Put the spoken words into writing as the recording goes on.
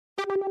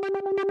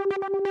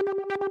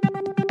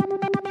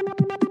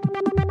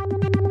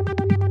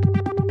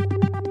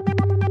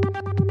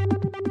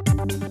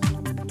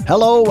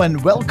Hello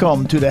and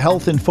welcome to the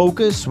Health in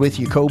Focus with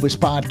Jacobus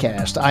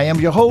podcast. I am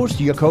your host,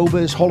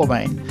 Jacobus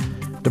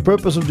Hollowijn. The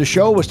purpose of the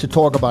show is to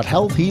talk about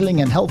health,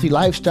 healing, and healthy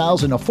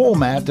lifestyles in a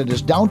format that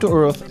is down to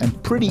earth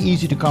and pretty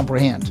easy to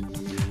comprehend.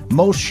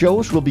 Most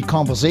shows will be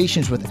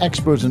conversations with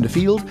experts in the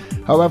field.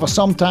 However,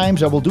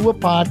 sometimes I will do a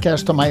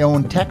podcast on my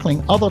own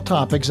tackling other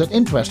topics that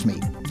interest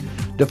me.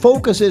 The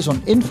focus is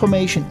on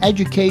information,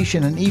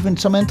 education, and even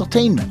some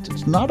entertainment.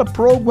 It's not a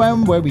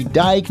program where we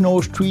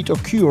diagnose, treat, or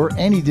cure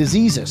any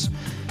diseases.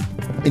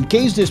 In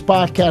case this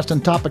podcast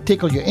and topic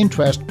tickle your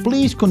interest,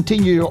 please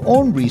continue your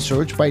own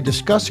research by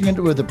discussing it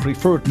with a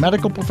preferred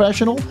medical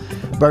professional,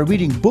 by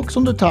reading books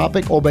on the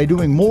topic, or by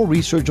doing more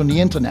research on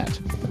the internet.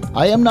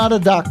 I am not a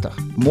doctor,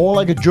 more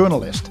like a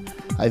journalist.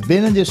 I've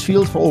been in this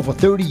field for over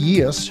 30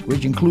 years,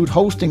 which include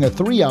hosting a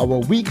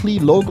 3-hour weekly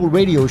local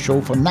radio show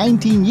for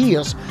 19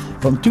 years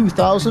from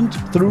 2000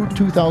 through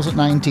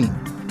 2019.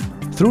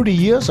 Through the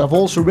years, I've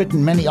also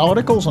written many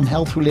articles on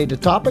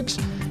health-related topics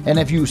and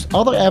have used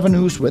other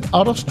avenues with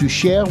others to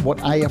share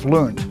what I have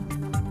learned.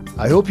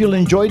 I hope you'll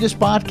enjoy this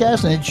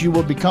podcast and that you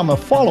will become a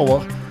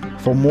follower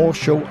for more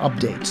show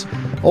updates.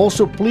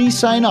 Also, please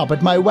sign up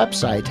at my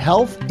website,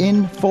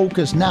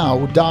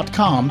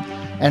 healthinfocusnow.com,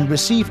 and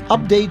receive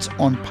updates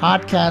on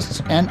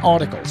podcasts and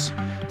articles.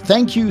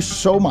 Thank you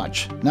so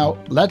much. Now,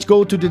 let's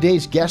go to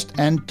today's guest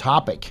and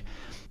topic.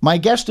 My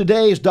guest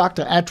today is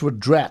Dr. Edward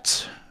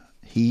Dratz.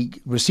 He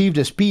received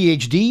his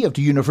PhD of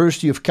the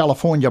University of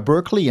California,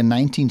 Berkeley in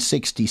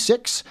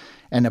 1966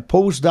 and a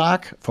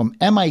postdoc from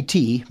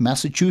MIT,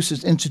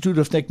 Massachusetts Institute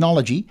of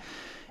Technology,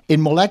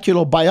 in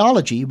molecular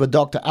biology with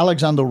Dr.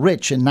 Alexander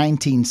Rich in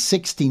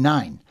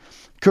 1969.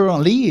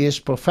 Currently, he is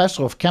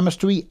professor of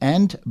chemistry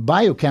and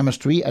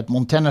biochemistry at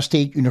Montana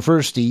State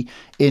University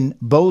in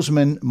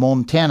Bozeman,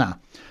 Montana.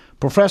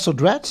 Professor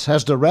Dratz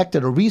has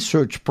directed a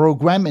research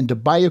program in the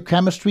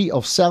biochemistry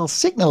of cell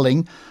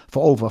signaling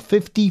for over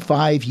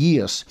 55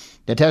 years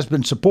that has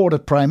been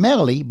supported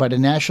primarily by the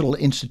National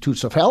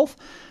Institutes of Health,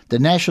 the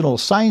National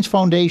Science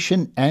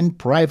Foundation, and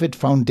private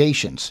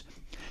foundations.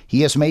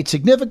 He has made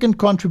significant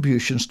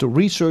contributions to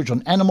research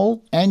on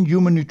animal and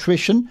human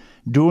nutrition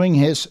during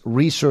his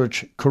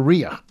research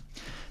career.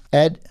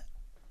 Ed,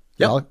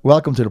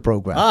 welcome to the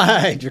program.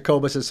 Hi,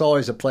 Jacobus. It's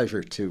always a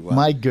pleasure to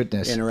My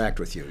goodness.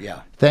 Interact with you.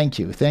 Yeah. Thank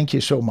you. Thank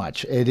you so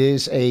much. It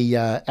is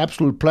a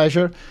absolute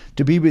pleasure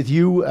to be with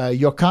you.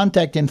 Your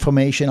contact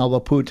information I will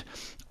put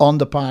on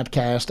the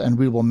podcast, and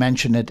we will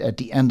mention it at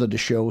the end of the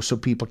show so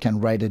people can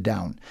write it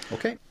down.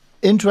 Okay.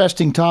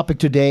 Interesting topic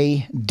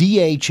today,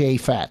 DHA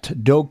fat,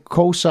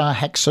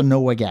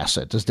 docosahexaenoic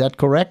acid. Is that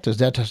correct?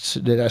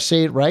 Did I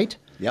say it right?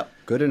 Yep.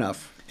 Good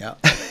enough. Yeah.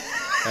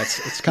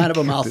 It's kind of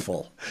a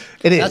mouthful.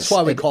 It is. That's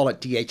why we call it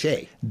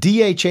DHA.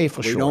 DHA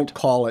for short. We don't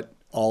call it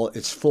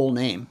its full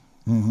name,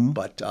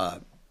 but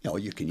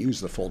you can use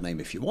the full name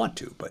if you want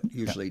to. But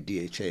usually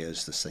DHA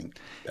is the thing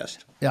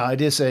best. Yeah,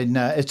 it is.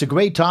 It's a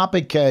great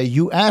topic.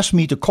 You asked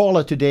me to call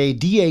it today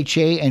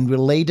DHA and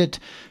related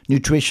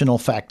nutritional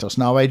factors.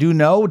 Now, I do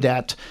know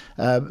that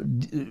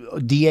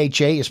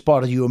DHA is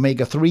part of the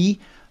omega-3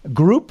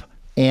 group.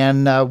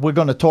 And we're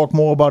going to talk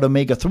more about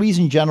omega-3s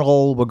in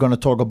general. We're going to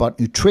talk about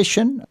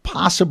nutrition,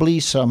 possibly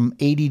some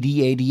ADD,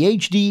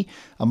 ADHD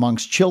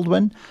amongst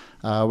children.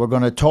 We're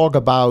going to talk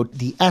about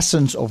the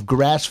essence of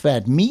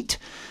grass-fed meat.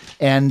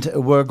 And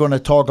we're going to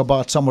talk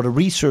about some of the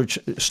research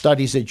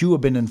studies that you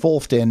have been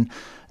involved in,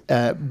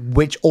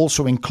 which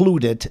also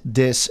included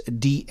this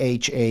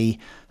DHA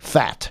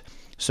fat.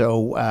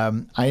 So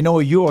I know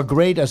you are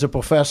great as a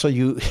professor.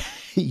 You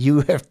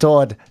have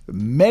taught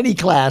many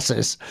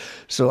classes.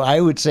 So I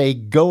would say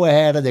go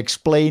ahead and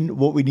explain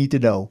what we need to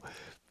know.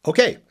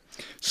 Okay.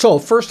 So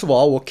first of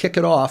all, we'll kick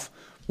it off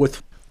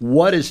with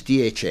what is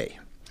DHA?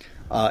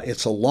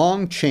 It's a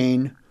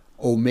long-chain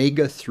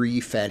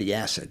omega-3 fatty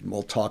acid.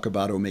 We'll talk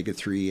about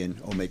omega-3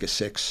 and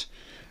omega-6.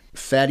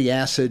 Fatty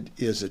acid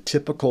is a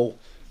typical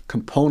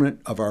component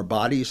of our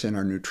bodies and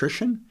our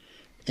nutrition.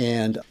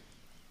 And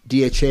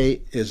DHA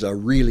is a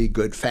really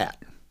good fat.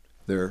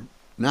 They're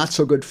not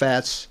so good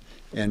fats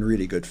and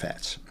really good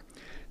fats.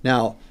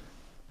 Now,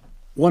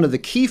 one of the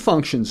key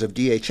functions of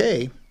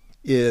DHA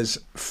is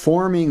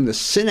forming the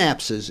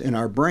synapses in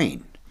our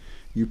brain.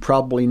 You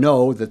probably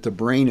know that the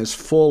brain is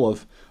full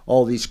of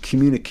all these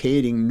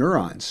communicating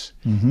neurons.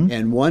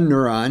 And one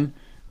neuron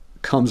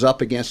comes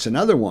up against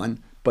another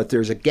one, but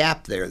there's a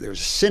gap there. There's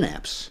a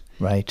synapse.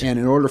 Right. And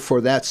in order for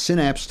that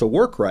synapse to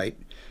work right,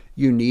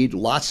 you need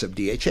lots of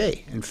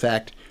DHA. In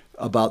fact,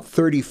 about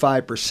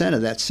 35%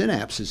 of that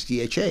synapse is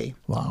DHA,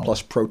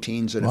 plus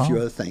proteins and a few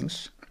other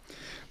things.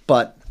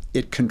 But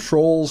it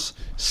controls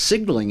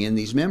signaling in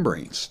these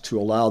membranes to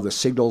allow the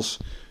signals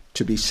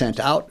to be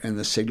sent out and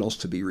the signals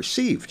to be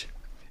received.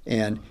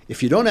 And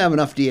if you don't have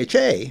enough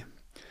DHA,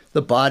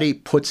 the body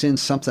puts in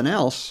something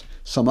else,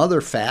 some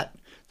other fat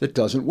that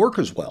doesn't work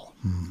as well.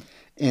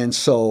 And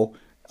so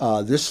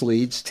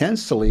this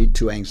tends to lead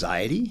to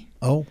anxiety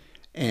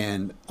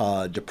and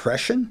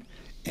depression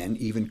and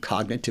even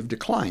cognitive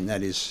decline.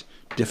 That is,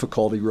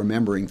 difficulty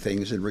remembering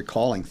things and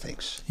recalling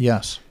things.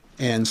 Yes.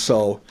 And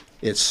so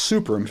it's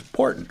super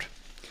important.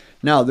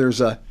 Now, there's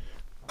a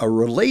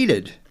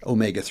related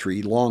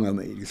omega-3, long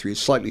omega-3,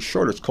 slightly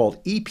shorter. It's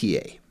called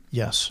EPA.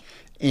 Yes.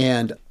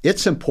 And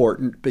it's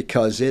important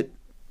because it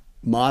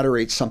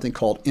moderates something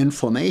called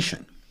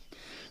inflammation.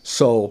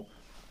 So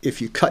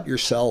if you cut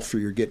yourself or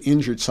you get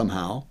injured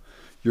somehow,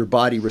 your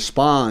body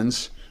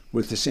responds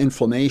with this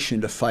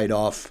inflammation to fight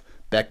off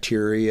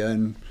bacteria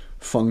and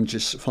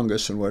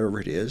fungus and whatever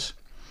it is.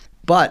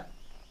 But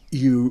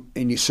you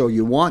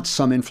want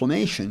some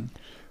inflammation,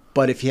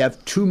 but if you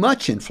have too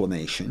much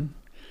inflammation,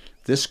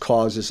 this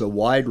causes a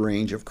wide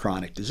range of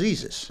chronic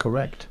diseases.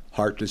 Correct.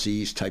 Heart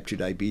disease, type 2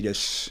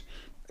 diabetes.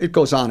 It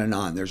goes on and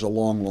on. There's a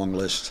long, long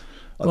list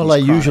of Well, I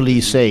these chronic usually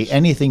diseases. say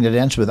anything that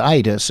ends with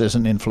itis is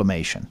an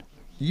inflammation.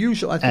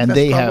 Usually, I think And that's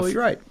they probably have,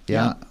 right.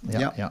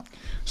 Yeah.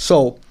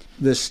 So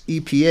this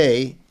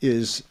EPA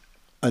is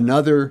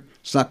another,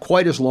 it's not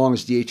quite as long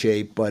as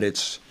DHA, but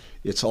it's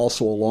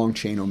also a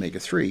long-chain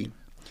omega-3.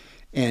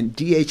 And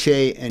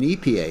DHA and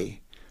EPA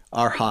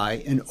are high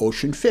in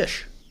ocean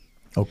fish.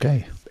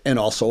 Okay. And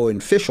also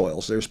in fish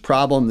oils. There's a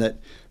problem that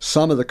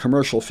some of the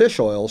commercial fish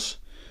oils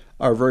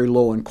are very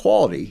low in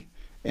quality,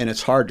 and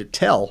it's hard to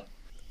tell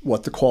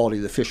what the quality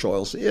of the fish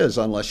oils is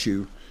unless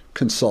you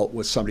consult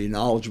with somebody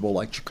knowledgeable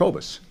like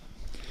Jacobus.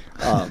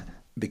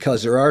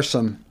 Because there are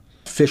some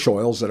fish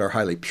oils that are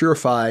highly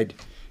purified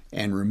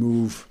and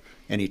remove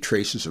any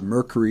traces of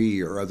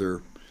mercury or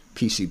other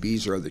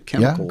PCBs or other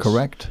chemicals. Yeah,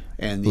 correct.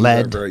 And these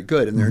Lead. are very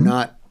good, and they're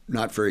not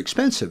very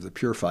expensive, the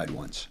purified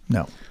ones.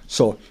 No.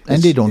 So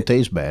And they don't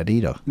taste bad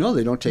either. No,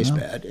 they don't taste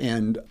bad,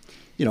 and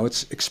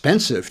it's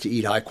expensive to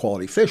eat high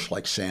quality fish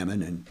like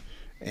salmon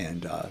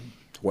and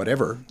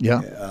whatever.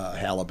 Yeah.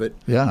 Halibut.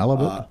 Yeah,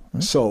 halibut.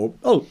 So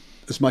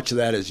as much of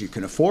that as you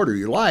can afford or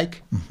you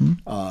like,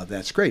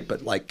 that's great.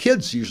 But like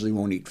kids usually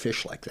won't eat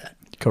fish like that.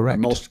 Correct.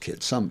 Or most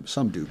kids,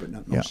 some do, but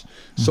not most.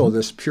 Yeah. So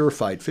this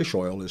purified fish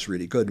oil is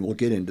really good, and we'll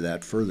get into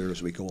that further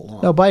as we go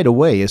along. Now, by the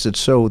way, is it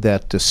so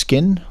that the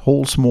skin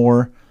holds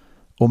more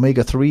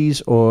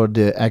omega-3s or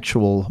the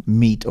actual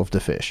meat of the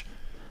fish?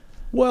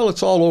 Well,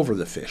 it's all over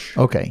the fish.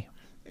 Okay.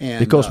 And,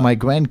 Because my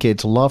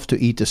grandkids love to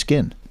eat the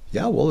skin.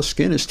 Yeah, well, the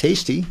skin is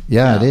tasty.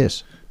 Yeah, it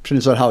is.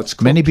 Turns out how it's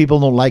cooked. Many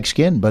people don't like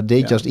skin, but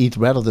they just eat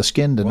rather the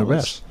skin than the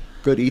rest.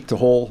 It's good to eat the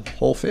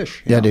whole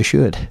fish. Yeah, they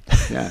should.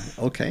 Yeah,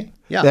 okay.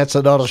 Yeah. That's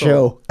another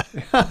show.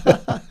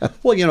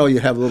 Well, you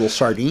have little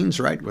sardines,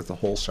 right, with the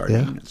whole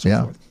sardine and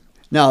so forth.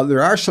 Now,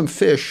 there are some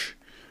fish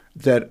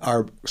that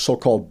are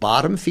so-called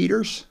bottom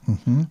feeders,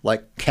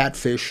 like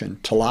catfish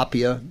and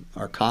tilapia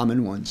are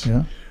common ones.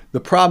 Yeah. The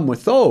problem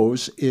with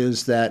those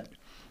is that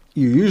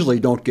you usually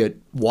don't get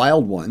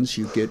wild ones,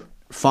 you get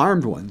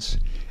farmed ones,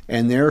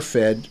 and they're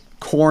fed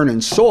corn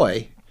and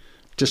soy,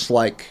 just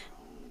like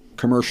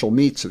commercial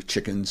meats of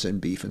chickens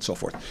and beef and so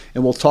forth.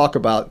 And we'll talk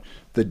about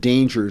the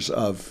dangers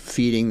of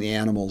feeding the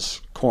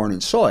animals corn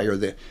and soy, or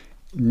the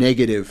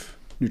negative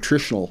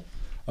nutritional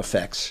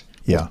effects.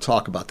 Yeah. We'll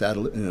talk about that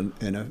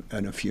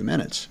in a few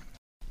minutes.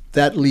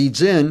 That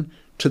leads in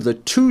to the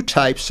two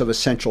types of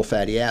essential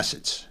fatty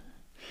acids.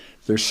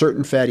 There's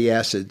certain fatty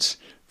acids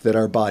that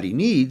our body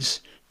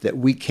needs that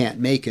we can't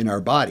make in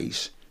our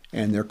bodies,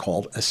 and they're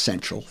called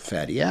essential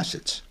fatty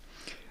acids.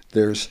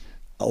 There's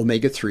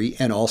omega-3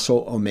 and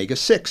also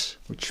omega-6,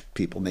 which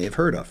people may have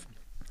heard of.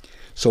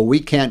 So we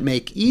can't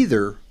make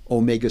either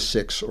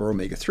omega-6 or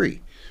omega-3.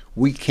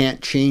 We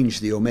can't change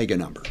the omega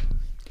number.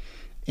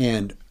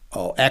 And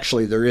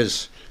actually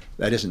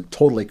that isn't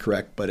totally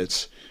correct,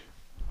 but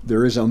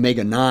there is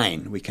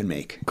omega-9 we can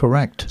make.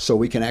 Correct. So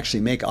we can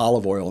actually make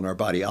olive oil in our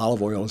body.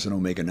 Olive oil is an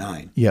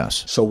omega-9.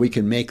 Yes. So we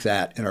can make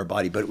that in our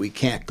body, but we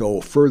can't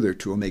go further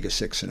to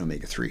omega-6 and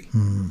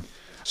omega-3.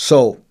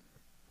 So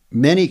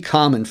many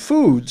common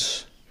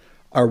foods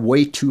are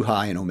way too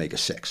high in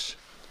omega-6.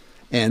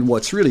 And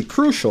what's really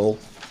crucial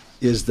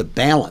is the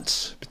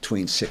balance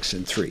between 6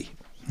 and 3.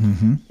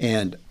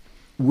 And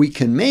we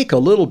can make a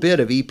little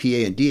bit of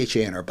EPA and DHA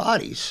in our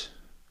bodies,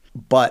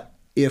 but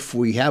if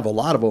we have a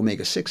lot of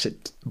omega-6,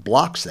 it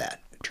blocks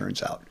that, it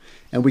turns out.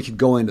 And we could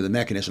go into the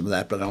mechanism of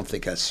that, but I don't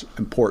think that's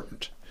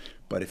important.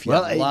 But if you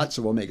have lots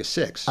of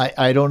omega-6...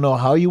 I don't know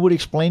how you would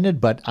explain it,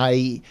 but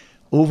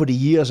over the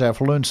years, I've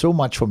learned so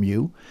much from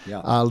you.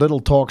 Yeah. Little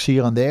talks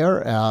here and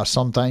there.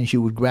 Sometimes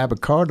you would grab a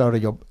card out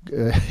of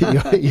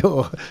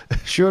your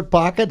shirt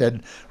pocket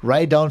and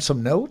write down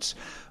some notes.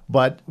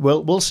 But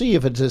we'll see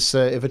if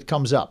it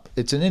comes up.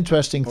 It's an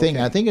interesting thing.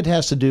 Okay. I think it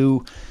has to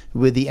do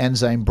with the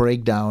enzyme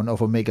breakdown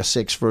of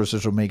omega-6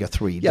 versus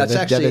omega-3. Yeah, it's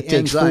actually that it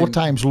takes 4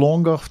 times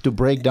longer to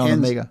break down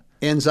omega.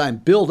 Enzyme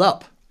build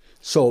up.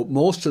 So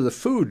most of the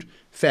food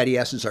fatty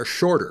acids are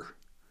shorter.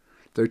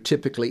 They're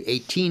typically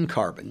 18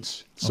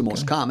 carbons. It's the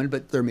most common,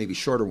 but there may be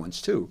shorter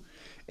ones too.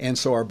 And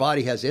so our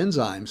body has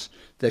enzymes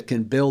that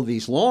can build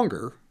these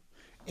longer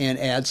and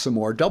add some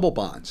more double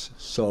bonds.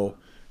 So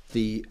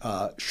the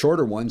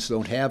shorter ones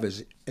don't have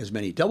as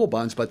many double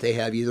bonds, but they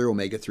have either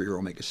omega-3 or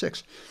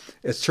omega-6.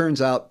 It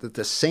turns out that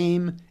the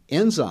same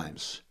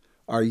enzymes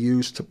are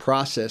used to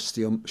process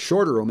the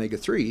shorter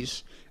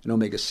omega-3s and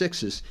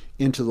omega-6s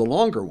into the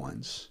longer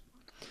ones.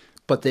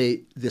 But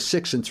the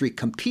 6 and 3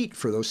 compete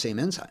for those same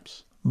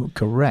enzymes.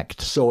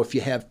 Correct. So if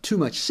you have too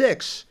much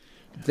 6,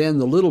 then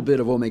the little bit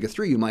of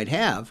omega-3 you might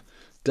have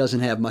doesn't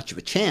have much of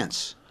a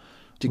chance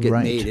to get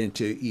made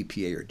into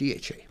EPA or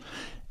DHA.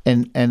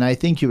 And I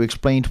think you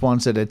explained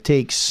once that it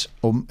takes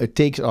our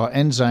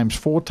enzymes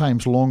 4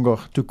 times longer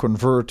to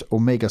convert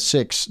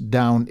omega-6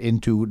 down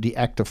into the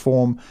active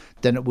form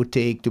than it would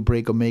take to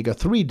break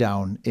omega-3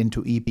 down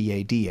into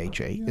EPA,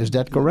 DHA. Is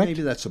that correct?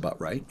 Maybe that's about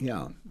right,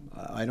 yeah.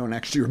 I don't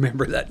actually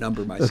remember that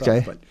number myself.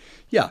 Okay. But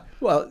yeah,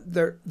 well,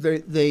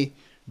 they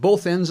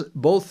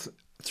both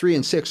 3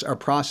 and 6 are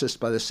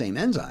processed by the same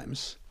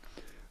enzymes,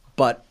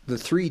 but the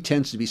 3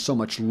 tends to be so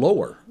much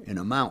lower in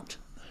amount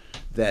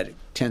that it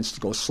tends to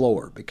go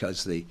slower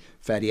because the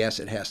fatty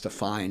acid has to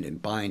find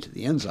and bind to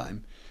the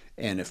enzyme.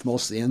 And if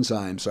most of the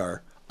enzymes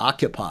are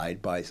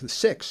occupied by the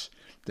 6,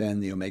 then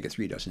the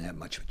omega-3 doesn't have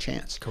much of a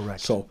chance.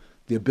 Correct. So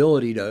the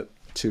ability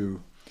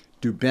to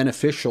do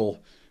beneficial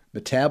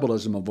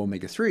metabolism of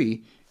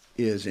omega-3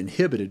 is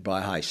inhibited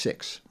by high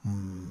 6.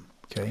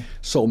 Okay.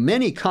 So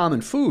many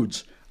common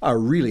foods are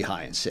really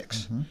high in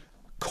 6.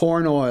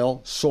 Corn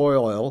oil, soy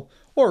oil,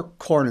 or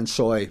corn and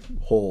soy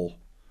whole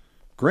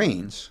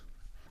grains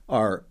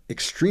are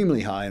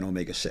extremely high in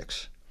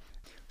omega-6.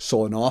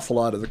 So an awful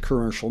lot of the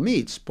commercial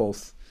meats,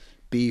 both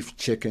beef,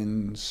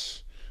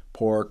 chickens,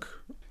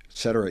 pork,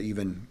 etc.,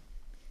 even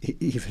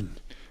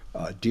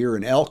deer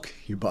and elk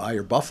you buy,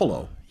 or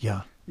buffalo,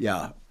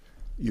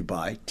 you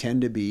buy,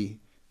 tend to be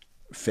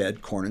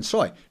fed corn and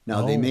soy.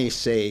 Now, they may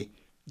say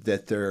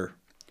that they're,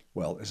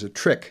 well, as a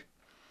trick,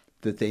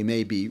 that they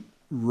may be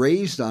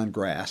raised on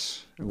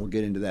grass, and we'll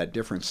get into that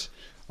difference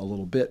a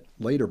little bit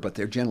later, but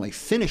they generally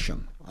finish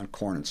them on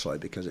corn and soy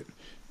because it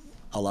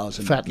allows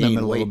them to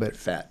gain weight,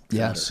 fat.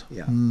 Yes.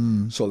 Yeah.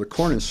 So the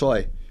corn and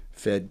soy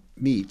fed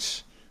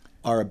meats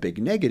are a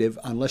big negative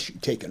unless you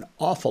take an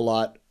awful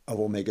lot of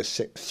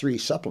omega-3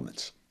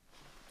 supplements.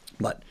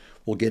 But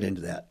we'll get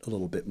into that a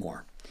little bit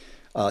more.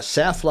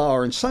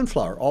 Safflower and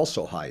sunflower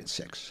also high in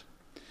 6.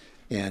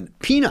 And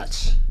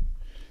peanuts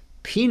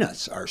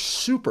are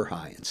super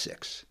high in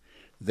 6.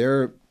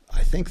 They're,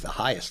 I think, the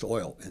highest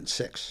oil in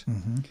 6.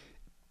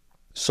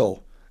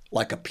 So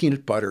like a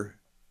peanut butter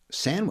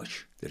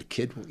sandwich that a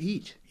kid will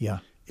eat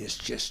is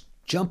just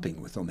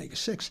jumping with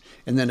omega-6.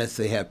 And then if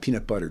they have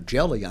peanut butter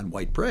jelly on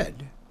white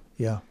bread,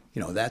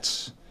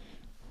 that's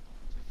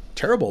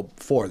terrible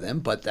for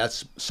them, but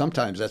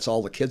sometimes that's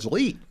all the kids will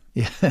eat.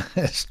 Yeah,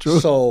 that's true.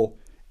 So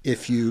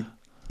if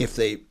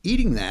they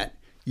eating that,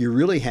 you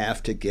really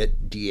have to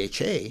get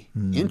DHA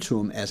into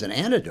them as an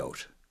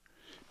antidote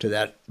to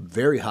that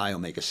very high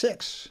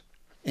omega-6.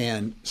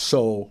 And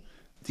so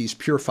these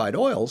purified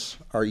oils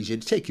are easy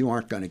to take. You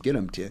aren't going to get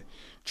them to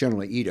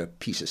generally eat a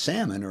piece of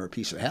salmon or a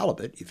piece of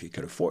halibut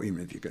even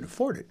if you can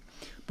afford it.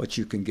 But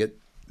you can get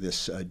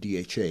this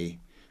DHA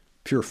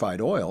purified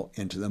oil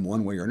into them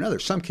one way or another.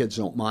 Some kids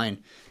don't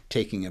mind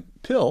taking a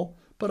pill,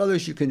 but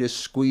others you can just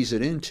squeeze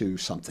it into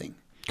something.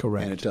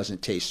 Correct. And it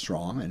doesn't taste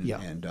strong, and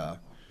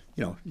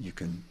you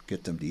can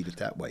get them to eat it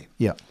that way.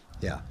 Yeah.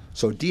 Yeah.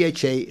 So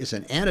DHA is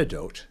an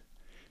antidote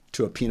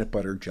to a peanut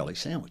butter jelly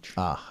sandwich.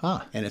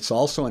 Aha. And it's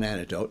also an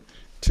antidote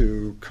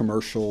to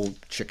commercial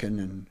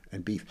chicken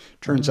and beef.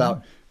 Turns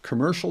out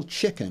commercial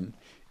chicken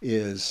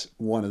is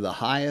one of the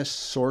highest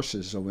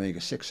sources of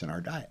omega-6 in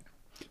our diet.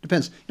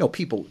 Depends.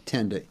 People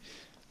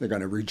they're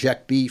going to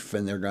reject beef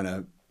and they're going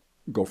to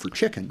go for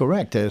chicken.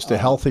 Correct. It's the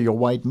healthier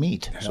white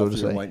meat, so to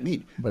say. White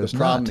meat. But the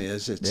problem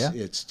is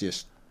it's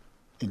just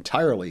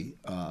entirely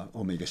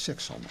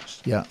omega-6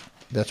 almost. Yeah,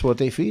 that's what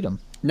they feed them.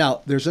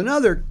 Now, there's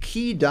another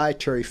key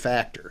dietary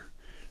factor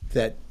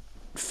that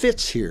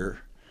fits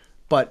here,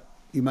 but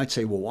you might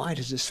say, well, why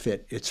does this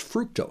fit? It's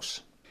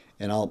fructose,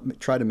 and I'll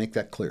try to make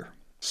that clear.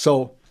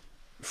 So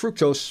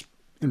fructose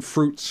in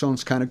fruit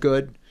sounds kind of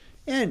good,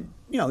 and,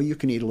 you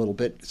can eat a little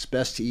bit. It's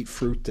best to eat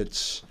fruit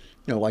that's,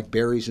 like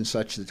berries and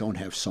such that don't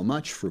have so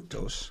much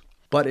fructose.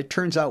 But it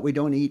turns out we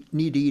don't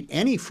need to eat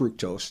any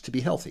fructose to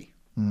be healthy.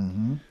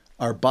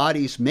 Our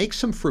bodies make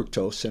some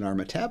fructose in our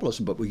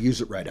metabolism, but we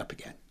use it right up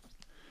again.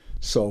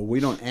 So we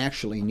don't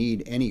actually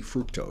need any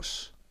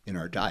fructose in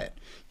our diet.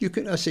 You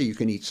can you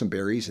can eat some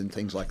berries and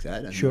things like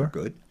that, and they're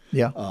good.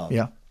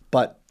 Yeah.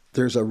 But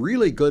there's a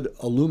really good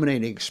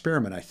illuminating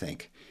experiment, I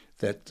think,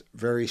 that's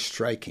very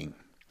striking.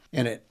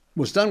 And it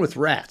was done with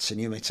rats. And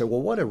you might say,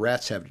 well, what do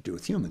rats have to do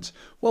with humans?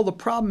 Well, the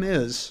problem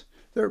is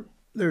their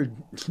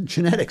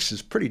genetics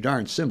is pretty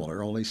darn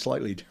similar, only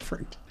slightly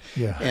different.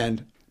 Yeah.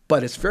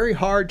 But it's very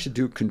hard to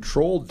do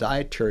controlled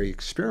dietary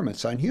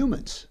experiments on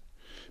humans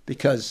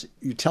because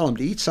you tell them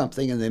to eat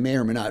something and they may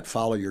or may not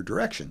follow your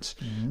directions.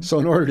 So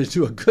in order to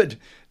do a good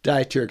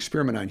dietary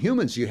experiment on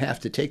humans, you have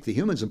to take the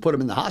humans and put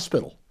them in the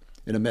hospital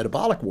in a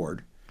metabolic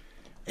ward.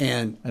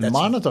 And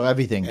monitor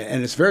everything.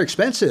 And it's very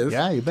expensive.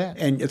 Yeah, you bet.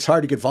 And it's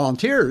hard to get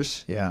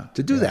volunteers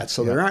to do that.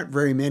 So there aren't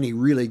very many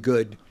really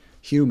good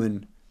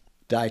human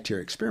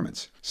dietary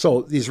experiments.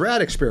 So these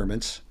rat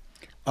experiments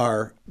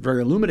are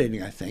very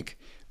illuminating, I think,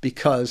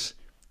 because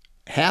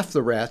half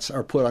the rats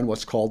are put on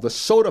what's called the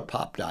soda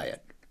pop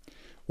diet.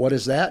 What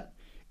is that?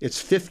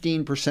 It's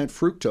 15%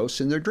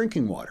 fructose in their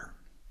drinking water.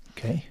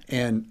 Okay.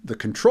 And the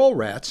control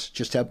rats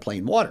just have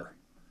plain water.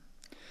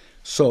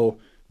 So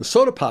the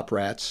soda pop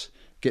rats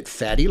get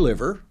fatty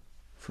liver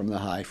from the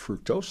high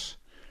fructose.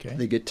 Okay.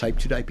 They get type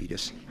 2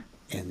 diabetes,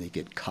 and they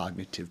get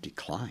cognitive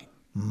decline.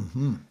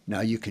 Mm-hmm.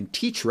 Now, you can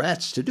teach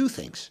rats to do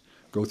things,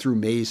 go through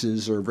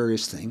mazes or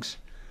various things,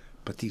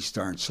 but these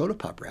darn soda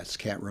pop rats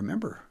can't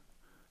remember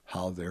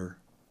how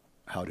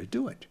to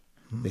do it.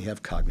 Mm-hmm. They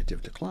have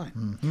cognitive decline.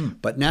 Mm-hmm.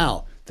 But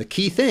now, the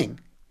key thing,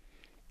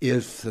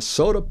 if the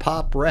soda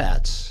pop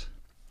rats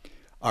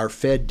are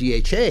fed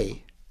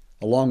DHA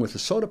along with the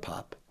soda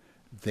pop,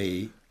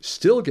 they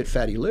still get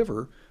fatty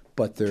liver,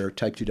 but their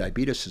type 2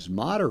 diabetes is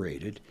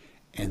moderated,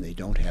 and they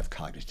don't have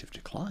cognitive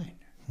decline.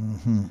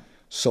 Mm-hmm.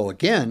 So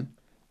again,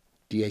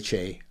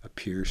 DHA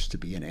appears to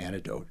be an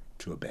antidote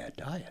to a bad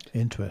diet.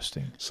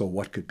 Interesting. So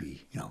what could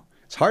be,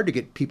 it's hard to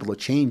get people to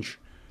change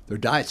their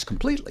diets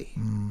completely.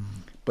 Mm.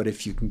 But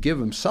if you can give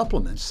them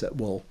supplements that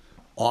will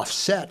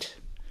offset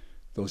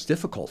those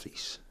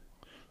difficulties,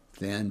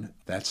 then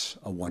that's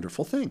a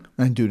wonderful thing.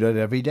 And do that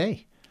every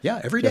day.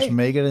 Yeah, every day. Just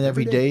make it an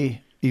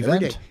everyday event.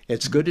 Every day.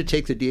 It's good to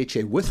take the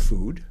DHA with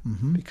food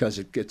because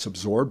it gets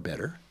absorbed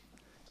better.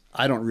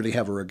 I don't really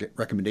have a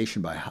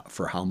recommendation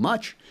for how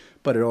much,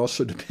 but it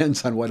also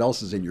depends on what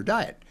else is in your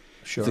diet.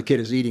 Sure. If the kid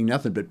is eating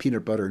nothing but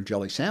peanut butter and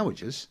jelly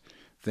sandwiches,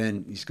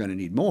 then he's going to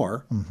need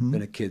more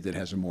than a kid that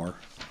has a more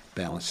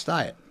balanced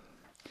diet.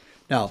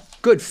 Now,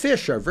 good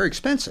fish are very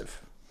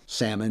expensive.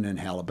 Salmon and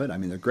halibut, I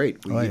mean, they're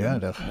great. We eat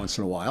them once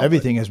in a while.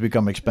 Everything has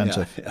become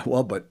expensive. Yeah,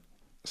 well, but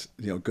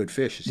good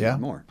fish is even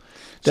more.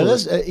 So that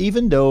is,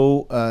 even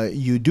though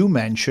you do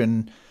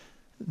mention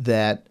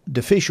that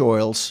the fish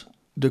oils,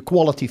 the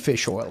quality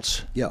fish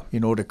oils,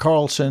 the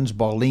Carlsons,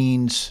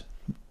 Barleans,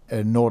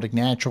 Nordic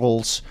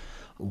Naturals,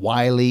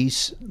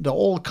 Wiley's, they're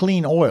all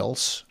clean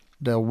oils.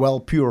 They're well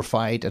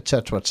purified, et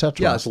cetera, et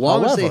cetera. Yeah, as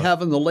long as they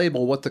have on the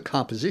label what the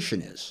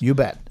composition is. You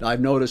bet.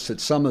 I've noticed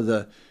that some of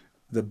the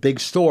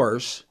big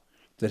stores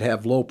that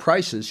have low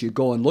prices, you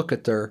go and look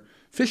at their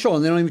fish oil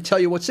and they don't even tell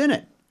you what's in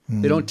it.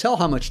 They don't tell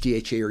how much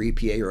DHA or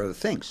EPA or other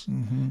things.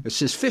 It's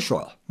just fish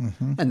oil.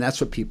 And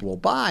that's what people will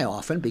buy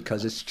often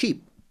because it's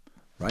cheap,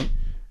 right?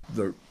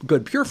 The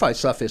good purified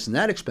stuff isn't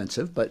that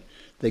expensive, but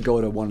they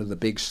go to one of the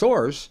big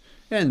stores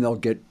and they'll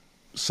get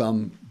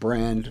some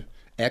brand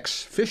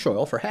X fish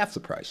oil for half the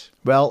price.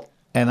 Well,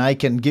 and I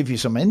can give you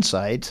some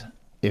insight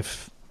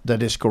if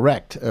that is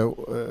correct.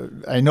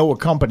 I know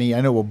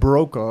a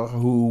broker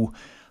who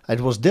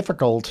it was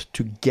difficult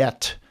to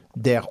get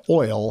their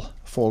oil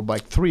for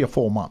like 3 or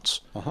 4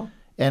 months.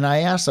 And I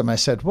asked him, I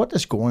said, what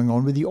is going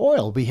on with the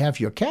oil? We have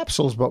your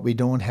capsules, but we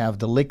don't have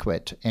the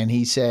liquid. And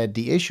he said,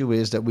 the issue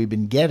is that we've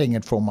been getting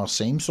it from our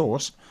same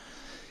source.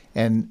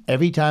 And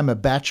every time a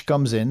batch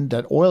comes in,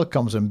 that oil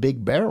comes in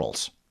big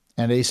barrels.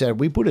 And they said,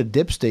 we put a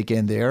dipstick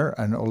in there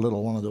and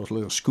one of those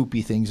little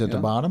scoopy things at the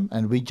bottom,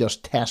 and we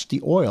just test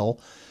the oil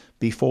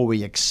before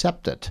we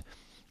accept it.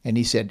 And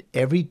he said,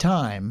 every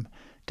time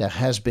there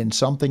has been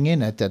something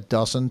in it that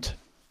doesn't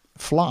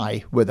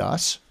fly with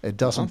us, it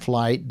doesn't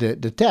fly the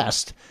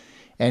test.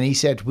 And he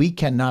said, we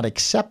cannot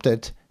accept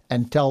it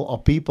and tell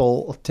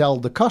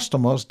the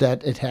customers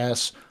that it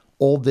has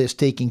all this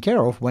taken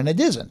care of when it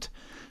isn't.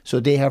 So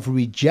they have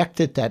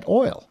rejected that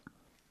oil.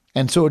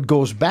 And so it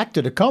goes back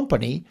to the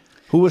company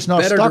who is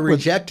not better stuck to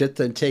reject it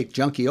than take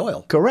junky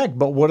oil. Correct.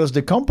 But what is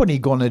the company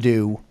going to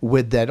do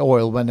with that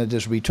oil when it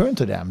is returned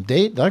to them?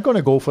 They're going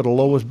to go for the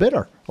lowest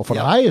bidder, or for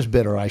the highest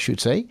bidder, I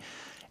should say.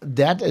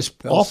 That is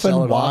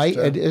often why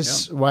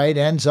why it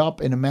ends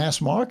up in a mass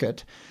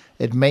market.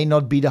 It may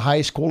not be the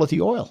highest quality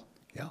oil.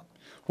 Yeah.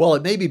 Well,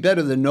 it may be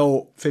better than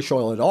no fish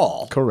oil at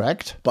all.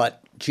 Correct.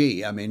 But,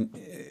 gee, I mean,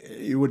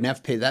 you wouldn't have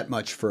to pay that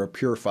much for a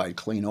purified,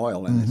 clean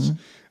oil. And it's,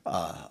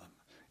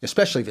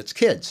 especially if it's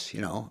kids,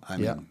 I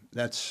mean,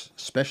 that's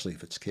especially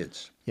if it's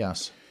kids.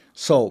 Yes.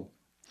 So,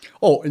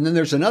 and then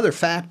there's another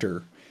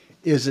factor,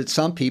 is that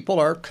some people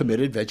are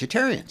committed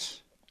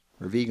vegetarians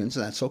or vegans,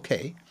 and that's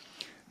okay.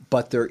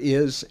 But there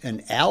is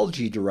an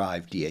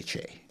algae-derived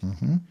DHA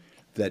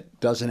that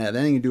doesn't have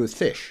anything to do with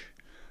fish.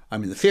 I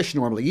mean, the fish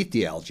normally eat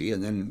the algae,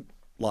 and then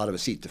a lot of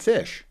us eat the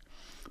fish.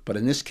 But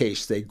in this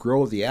case, they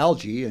grow the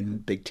algae in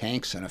big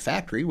tanks in a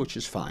factory, which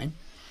is fine.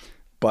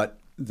 But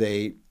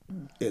they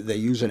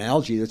use an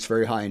algae that's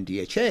very high in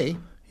DHA.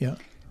 Yeah.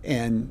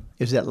 And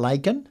is that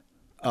lichen?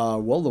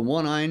 Well, the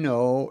one I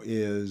know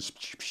is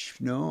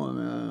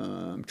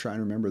I'm trying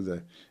to remember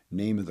the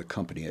name of the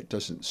company. It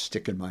doesn't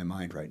stick in my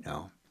mind right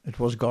now. It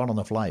was Garden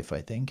of Life,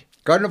 I think.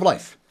 Garden of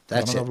Life.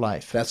 That's Garden it. of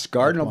Life. That's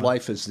Garden of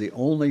Life is the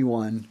only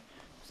one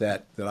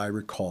that I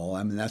recall.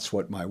 I mean, that's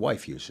what my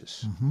wife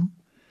uses.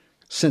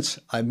 Since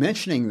I'm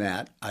mentioning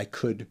that, I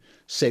could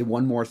say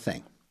one more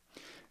thing.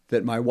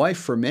 That my wife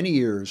for many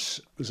years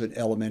was a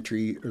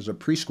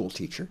preschool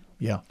teacher.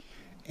 Yeah.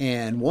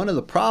 And one of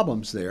the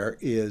problems there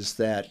is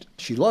that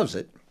she loves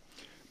it,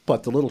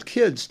 but the little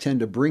kids tend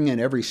to bring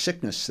in every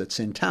sickness that's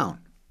in town.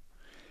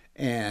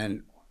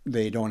 And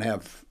they don't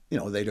have,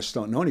 they just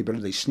don't know any better.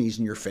 They sneeze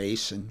in your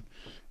face and,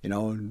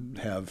 and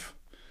have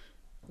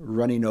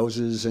runny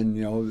noses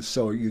and,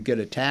 so you get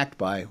attacked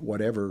by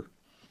whatever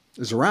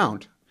is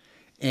around.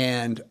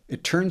 And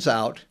it turns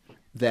out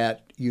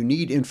that you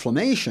need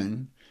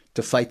inflammation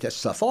to fight that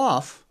stuff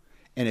off.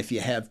 And if you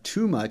have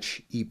too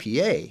much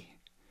EPA,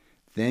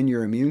 then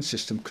your immune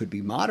system could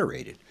be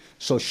moderated.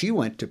 So she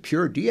went to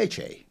pure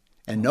DHA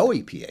and no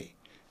EPA,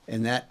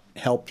 and that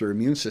helped her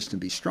immune system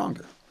be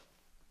stronger.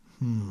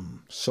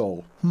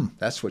 So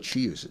that's what she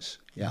uses.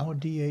 Yeah. No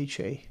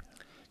DHA.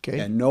 Okay.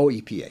 And no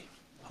EPA.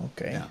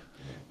 Okay. Yeah.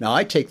 Now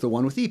I take the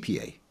one with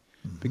EPA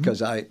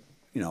because I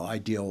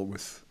deal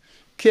with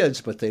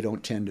kids, but they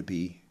don't tend to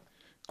be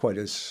quite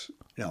as,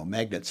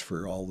 magnets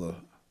for all the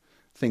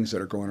things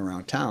that are going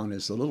around town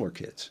as the littler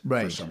kids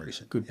for some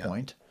reason. Good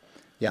point.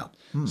 Yeah.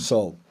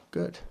 So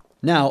good.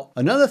 Now,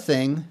 another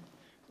thing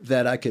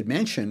that I could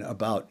mention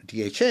about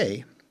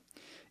DHA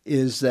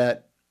is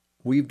that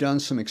we've done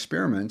some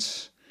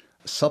experiments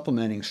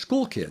supplementing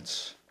school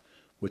kids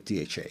with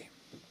DHA.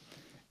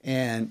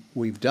 And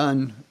we've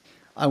done,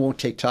 I won't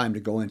take time to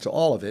go into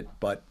all of it,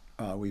 but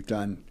we've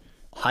done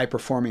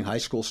high-performing high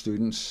school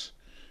students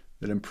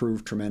that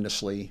improved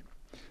tremendously.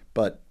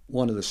 But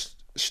one of the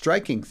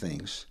striking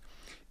things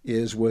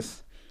is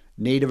with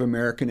Native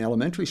American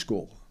elementary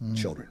school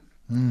children.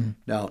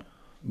 Now,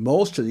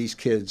 most of these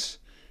kids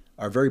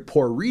are very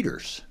poor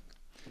readers,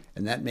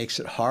 and that makes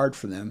it hard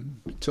for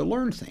them to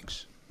learn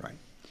things, right?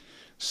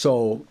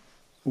 So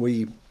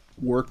we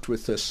worked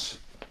with this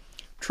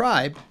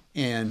tribe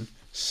and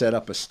set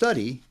up a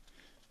study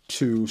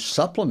to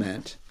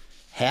supplement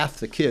half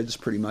the kids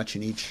pretty much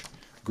in each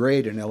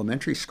grade in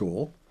elementary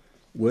school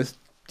with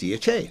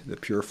DHA, the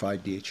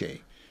purified DHA.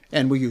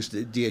 And we used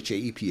the DHA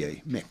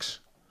EPA mix.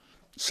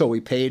 So we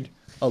paid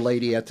a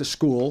lady at the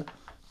school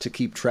to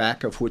keep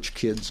track of which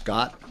kids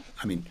got.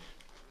 I mean,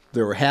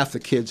 there were half the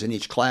kids in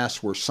each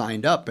class were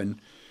signed up, and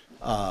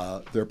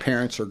their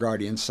parents or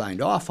guardians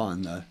signed off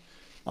on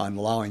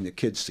allowing the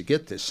kids to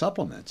get these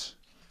supplements.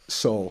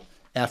 So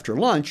after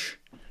lunch,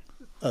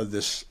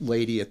 this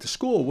lady at the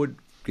school would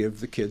give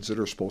the kids that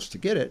are supposed to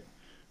get it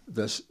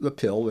the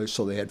pill,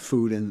 so they had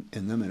food in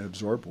them and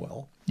absorbed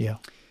well. Yeah.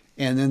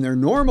 And then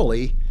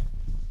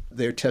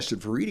they're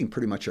tested for reading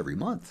pretty much every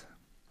month.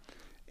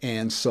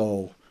 And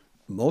so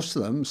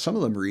some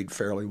of them read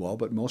fairly well,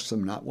 but most of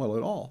them not well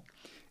at all.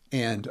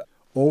 And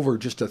over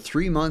just a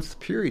 3-month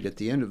period at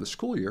the end of the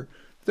school year,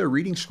 their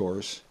reading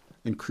scores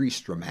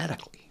increased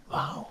dramatically.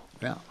 Wow.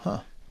 Yeah.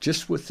 Huh.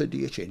 Just with the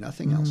DHA,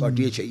 nothing else. Our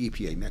DHA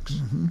EPA mix.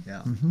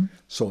 Yeah.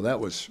 So that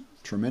was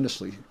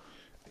tremendously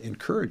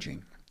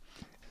encouraging.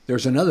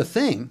 There's another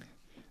thing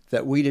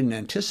that we didn't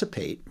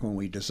anticipate when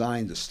we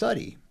designed the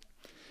study,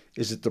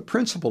 is that the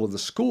principal of the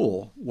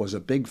school was a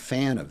big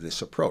fan of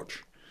this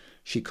approach.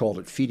 She called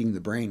it Feeding the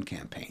Brain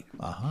campaign.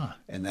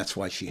 And that's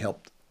why she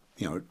helped,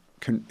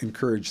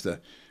 encourage the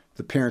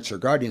parents or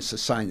guardians to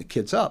sign the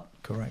kids up.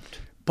 Correct.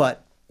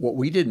 But what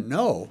we didn't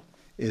know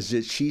is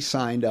that she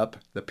signed up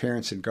the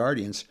parents and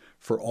guardians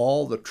for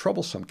all the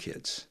troublesome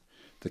kids,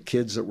 the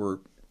kids that were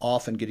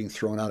often getting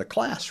thrown out of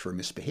class for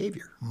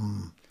misbehavior.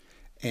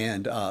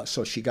 And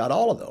so she got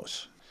all of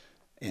those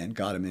and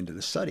got them into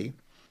the study.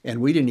 And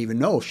we didn't even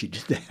know she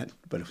did that,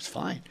 but it was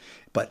fine.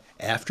 But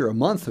after a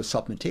month of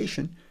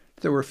supplementation,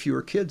 there were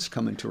fewer kids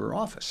coming to her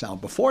office. Now,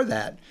 before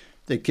that,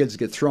 the kids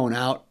get thrown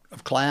out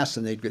of class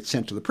and they'd get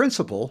sent to the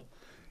principal,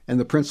 and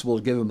the principal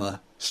would give them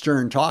a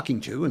stern talking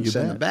to and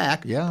send them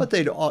back. Yeah. But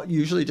they'd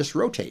usually just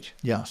rotate.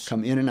 Yes.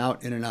 Come in and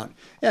out, in and out.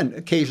 And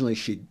occasionally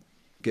she'd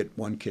get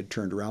one kid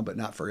turned around, but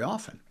not very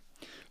often.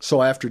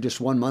 So after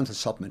just 1 month of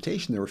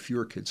supplementation, there were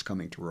fewer kids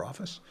coming to her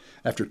office.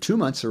 After 2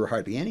 months, there were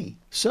hardly any.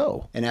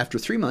 So? And after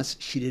 3 months,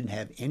 she didn't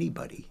have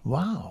anybody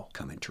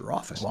come into her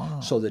office. Wow.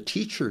 So the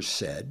teachers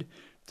said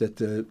that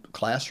the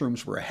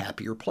classrooms were a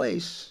happier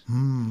place,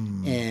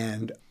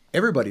 and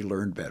everybody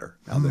learned better.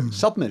 Now, the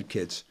supplemented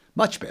kids,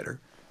 much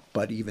better,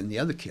 but even the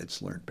other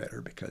kids learned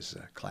better because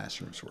the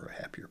classrooms were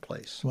a happier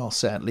place. Well,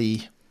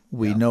 sadly,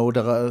 we know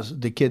that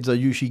the kids are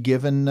usually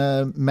given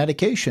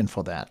medication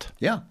for that.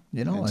 Yeah.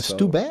 And it's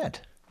too bad.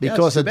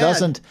 Because it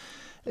doesn't,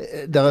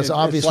 there is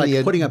obviously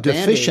like putting a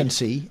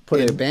deficiency.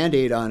 Putting a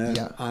Band-Aid on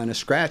a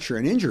scratch or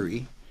an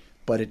injury,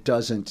 but it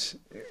doesn't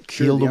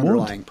cure Heal the the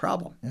underlying wound.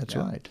 problem. That's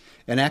right.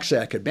 And actually,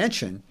 I could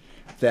mention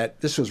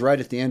that this was right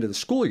at the end of the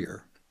school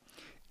year.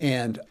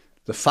 And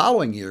the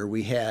following year,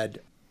 we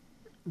had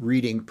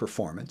reading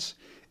performance.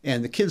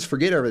 And the kids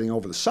forget everything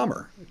over the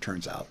summer, it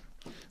turns out.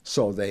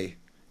 So they,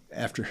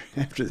 after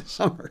the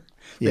summer,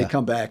 they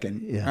come back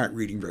and aren't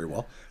reading very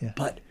well. Yeah.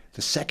 But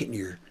the second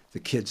year, the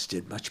kids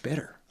did much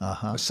better,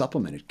 the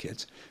supplemented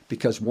kids,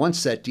 because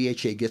once that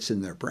DHA gets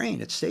in their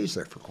brain, it stays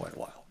there for quite a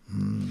while.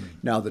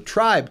 Now, the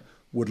tribe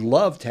would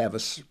love to have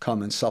us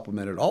come and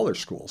supplement at all their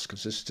schools,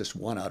 because this is just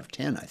 1 out of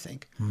 10, I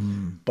think.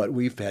 But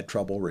we've had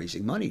trouble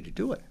raising money to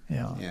do it.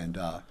 Yeah. And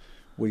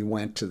we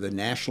went to the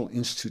National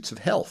Institutes of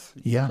Health.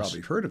 Yes. You've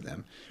probably heard of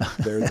them.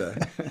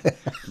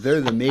 They're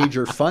the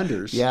major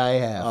funders. Yeah, I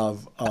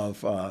have.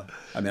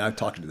 I'm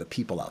talking to the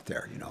people out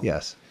there,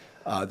 Yes.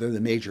 They're the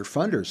major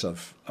funders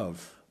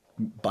of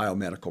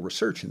biomedical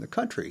research in the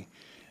country.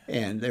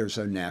 And there's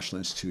a National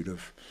Institute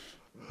of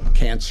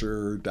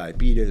Cancer,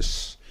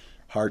 Diabetes,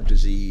 Heart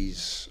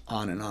Disease,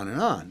 on and on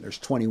and on. There's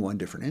 21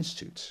 different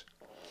institutes.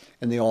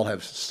 And they all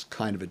have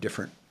kind of a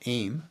different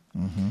aim.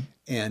 Mm-hmm.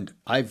 And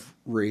I've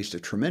raised a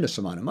tremendous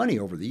amount of money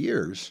over the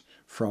years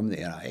from the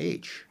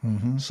NIH.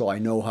 Mm-hmm. So I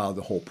know how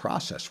the whole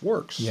process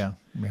works. Yeah.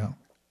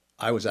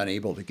 I was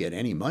unable to get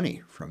any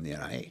money from the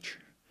NIH.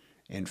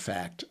 In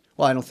fact,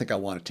 well, I don't think I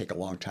want to take a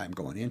long time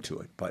going into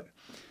it, but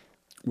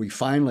we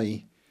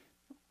finally,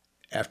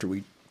 after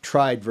we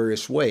tried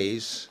various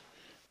ways,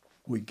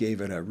 we gave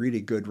it a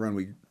really good run.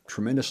 We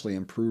tremendously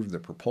improved the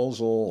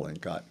proposal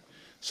and got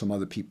some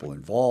other people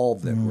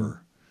involved that were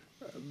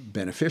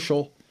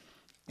beneficial.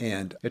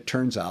 And it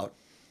turns out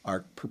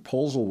our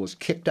proposal was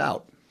kicked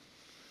out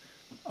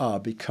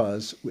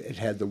because it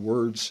had the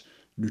words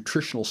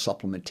nutritional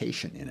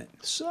supplementation in it.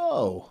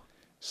 So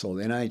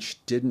the NIH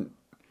didn't,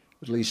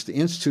 at least the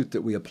institute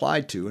that we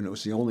applied to, and it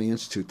was the only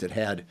institute that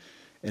had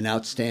an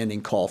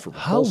outstanding call for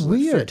proposal. How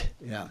weird.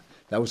 Yeah.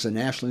 That was the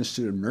National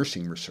Institute of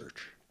Nursing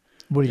Research.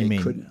 What do you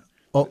mean?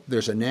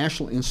 There's a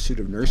National Institute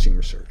of Nursing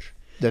Research.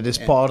 That is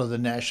part of the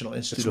National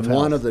Institute of Health.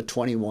 It's one of the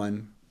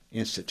 21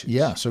 institutes.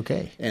 Yes,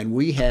 okay. And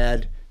we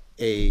had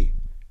a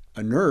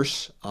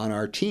nurse on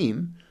our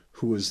team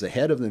who was the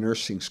head of the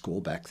nursing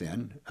school back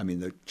then,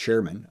 the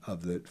chairman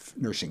of the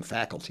nursing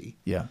faculty.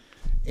 Yeah.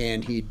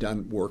 And he'd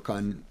done work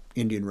on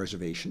Indian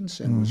reservations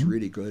and was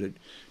really good at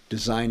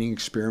designing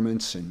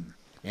experiments and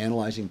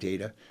analyzing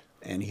data,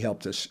 and he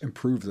helped us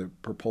improve the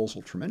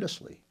proposal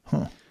tremendously.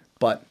 Huh.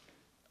 But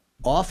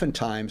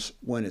oftentimes,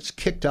 when it's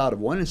kicked out of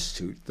one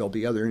institute, there'll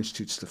be other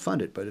institutes to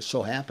fund it. But it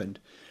so happened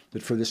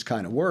that for this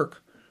kind of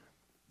work,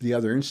 the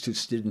other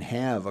institutes didn't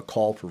have a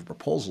call for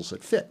proposals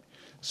that fit.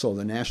 So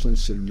the National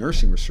Institute of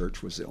Nursing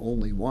Research was the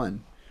only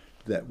one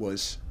that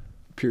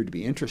appeared to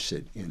be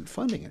interested in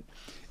funding it.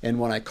 And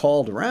when I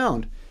called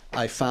around,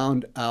 I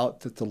found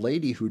out that the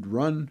lady who'd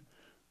run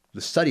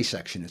the study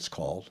section, it's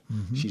called,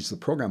 she's the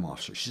program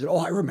officer. She said, "Oh,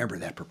 I remember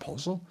that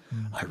proposal.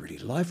 I really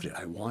loved it.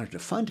 I wanted to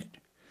fund it."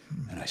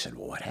 And I said,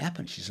 "Well, what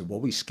happened?" She said, "Well,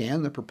 we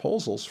scan the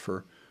proposals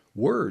for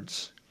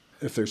words.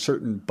 If there's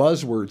certain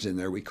buzzwords in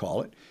there, we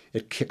call it,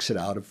 it kicks it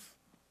out of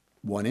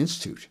one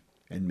institute.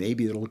 And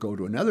maybe it'll go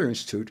to another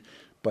institute.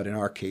 But in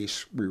our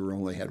case, we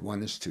only had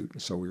one institute,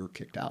 and so we were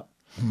kicked out."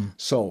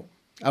 So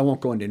I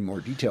won't go into any more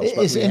details,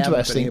 but we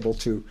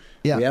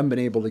haven't been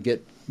able to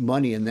get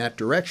money in that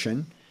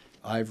direction.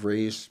 I've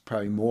raised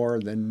probably more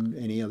than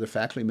any other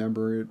faculty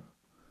member at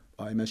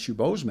MSU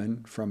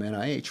Bozeman from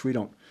NIH. We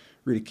don't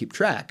really keep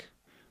track,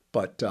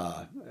 but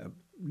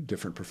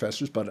different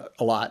professors, but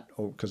a lot,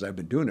 because I've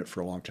been doing it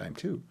for a long time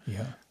too.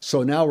 Yeah.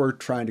 So now we're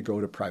trying to go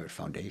to private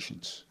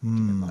foundations to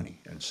get money,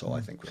 and so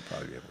I think we'll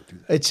probably be able to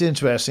do that. It's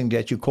interesting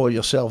that you call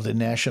yourself the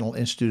National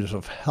Institute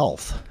of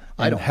Health.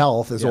 And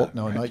health is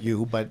not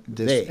you, but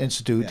this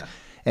institute. Yeah.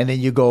 And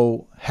then you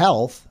go,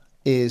 health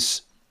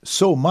is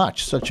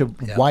such a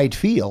wide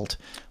field.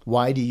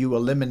 Why do you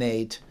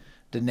eliminate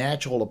the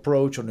natural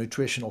approach or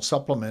nutritional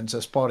supplements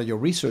as part of your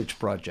research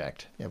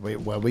project? Yeah,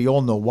 we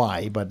all know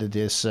why, but it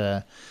is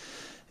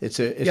it's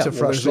a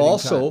frustrating there's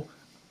also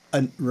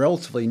a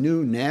relatively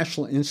new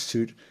National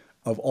Institute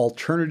of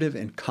Alternative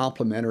and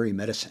Complementary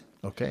Medicine.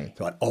 Okay.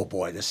 Thought, oh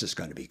boy, this is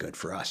going to be good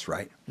for us,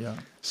 right? Yeah.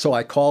 So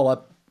I call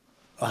up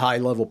a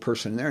high-level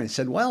person there and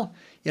said, "Well,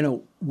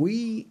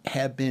 we're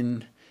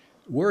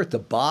at the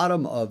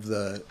bottom of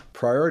the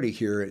priority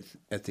here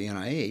at the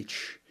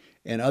NIH,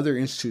 and other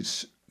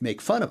institutes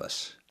make fun of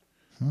us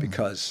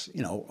because,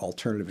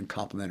 alternative and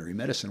complementary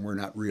medicine, we're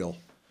not real,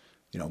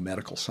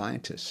 medical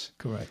scientists."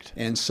 Correct.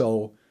 And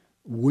so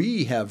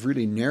we have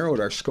really narrowed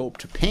our scope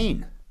to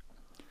pain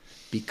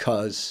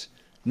because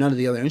none of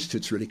the other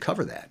institutes really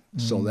cover that.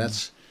 So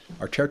that's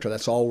our territory.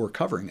 That's all we're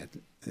covering at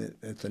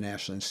the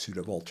National Institute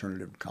of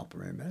Alternative and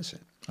Complementary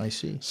Medicine. I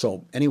see.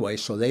 So anyway,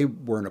 they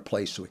were in a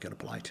place that we could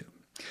apply to.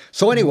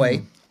 So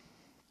anyway,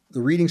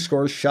 the reading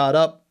scores shot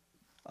up,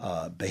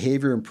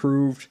 behavior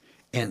improved,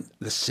 and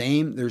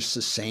there's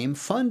the same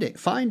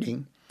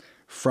finding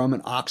from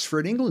an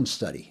Oxford, England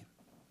study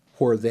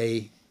where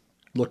they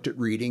looked at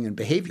reading and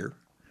behavior.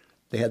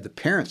 They had the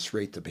parents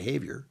rate the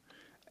behavior,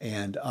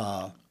 and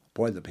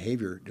the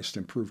behavior just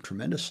improved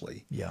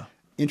tremendously. Yeah.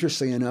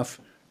 Interestingly enough,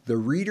 the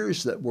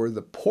readers that were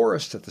the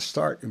poorest at the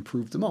start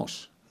improved the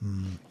most.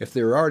 If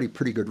they were already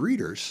pretty good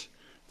readers,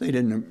 they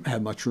didn't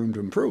have much room to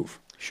improve.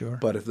 Sure.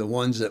 But if the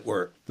ones that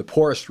were the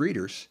poorest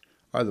readers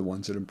are the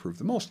ones that improve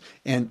the most.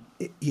 And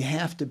you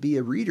have to be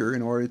a reader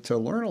in order to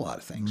learn a lot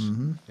of things.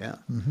 Yeah.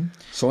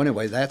 So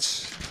anyway,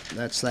 that's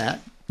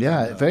that.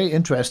 Yeah, very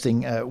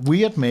interesting.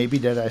 Weird maybe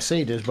that I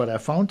say this, but I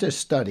found this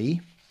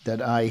study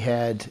that I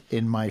had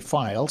in my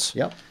files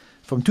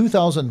from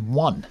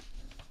 2001.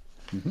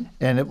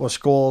 And it was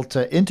called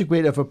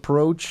Integrative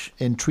Approach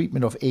in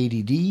Treatment of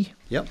ADD.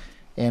 Yep.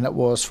 And it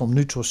was from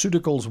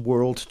Nutraceuticals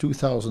World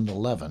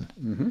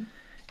 2011.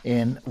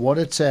 And what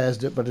it says,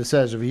 but it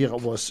says over here,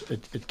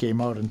 it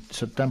came out in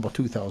September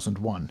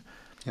 2001.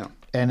 Yeah.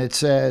 And it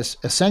says,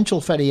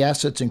 essential fatty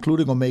acids,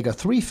 including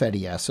omega-3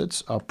 fatty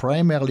acids, are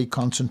primarily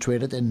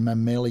concentrated in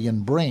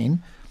mammalian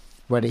brain,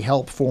 where they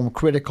help form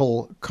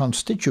critical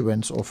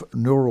constituents of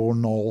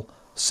neuronal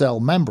cell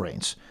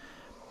membranes.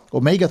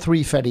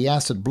 Omega-3 fatty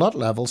acid blood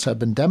levels have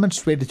been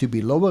demonstrated to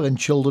be lower in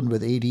children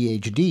with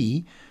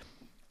ADHD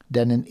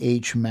than in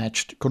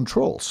age-matched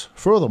controls.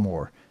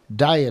 Furthermore,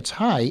 diets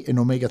high in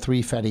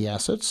omega-3 fatty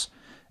acids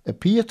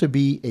appear to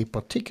be a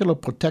particular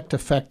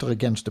protective factor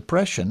against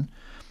depression,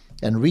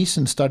 and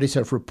recent studies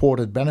have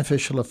reported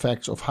beneficial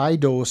effects of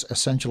high-dose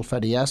essential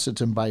fatty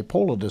acids in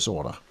bipolar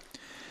disorder.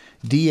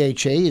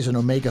 DHA is an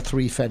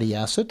omega-3 fatty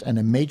acid and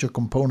a major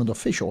component of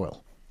fish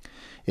oil.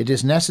 It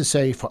is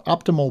necessary for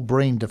optimal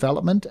brain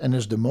development and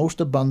is the most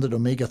abundant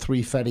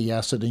omega-3 fatty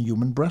acid in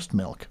human breast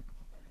milk.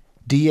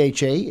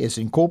 DHA is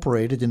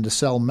incorporated in the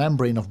cell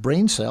membrane of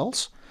brain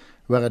cells,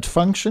 where it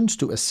functions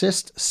to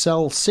assist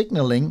cell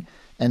signaling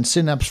and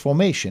synapse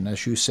formation,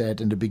 as you said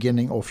in the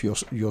beginning of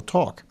your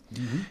talk.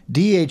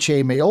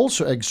 DHA may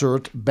also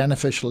exert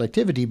beneficial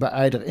activity by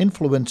either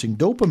influencing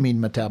dopamine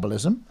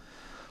metabolism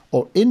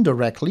or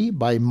indirectly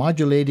by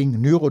modulating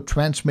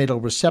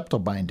neurotransmitter receptor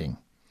binding.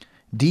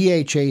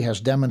 DHA has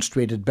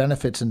demonstrated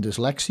benefits in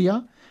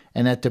dyslexia,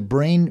 and at the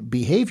Brain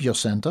Behavior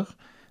Center,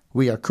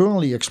 we are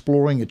currently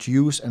exploring its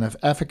use and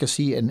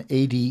efficacy in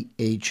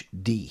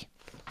ADHD.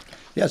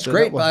 Yeah, it's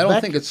great, but I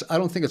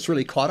don't think it's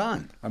really caught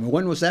on. I mean,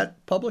 when was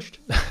that published?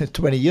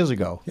 20 years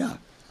ago. Yeah,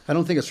 I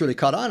don't think it's really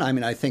caught on. I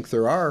mean, I think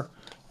there are,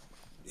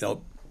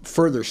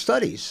 further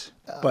studies,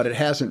 but it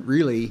hasn't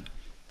really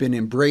been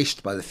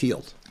embraced by the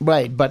field.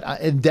 Right, but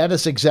that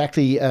is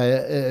exactly,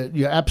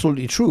 you're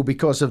absolutely true,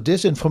 because if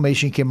this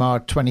information came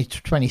out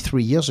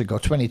 23 years ago,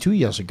 22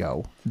 years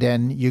ago,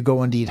 then you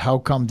go indeed, how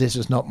come this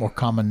is not more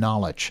common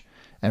knowledge?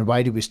 And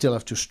why do we still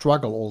have to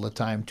struggle all the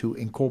time to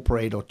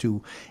incorporate or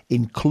to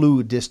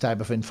include this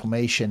type of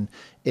information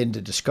in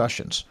the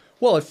discussions?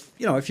 Well,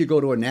 if you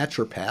go to a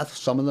naturopath,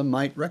 some of them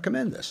might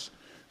recommend this,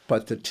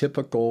 but the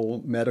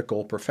typical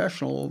medical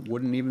professional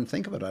wouldn't even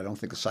think of it. I don't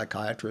think a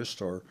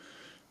psychiatrist or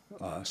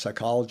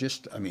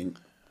psychologist. I mean,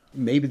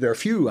 maybe there are a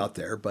few out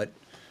there, but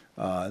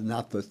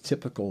not the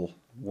typical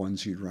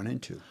ones you'd run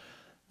into.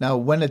 Now,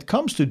 when it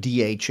comes to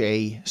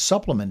DHA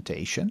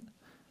supplementation,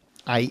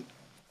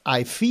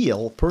 I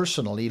feel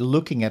personally,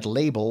 looking at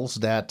labels,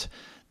 that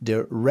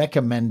the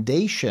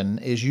recommendation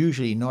is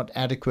usually not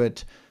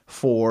adequate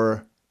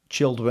for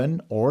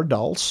children or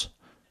adults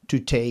to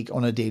take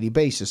on a daily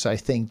basis. I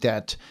think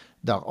that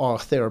there are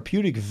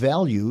therapeutic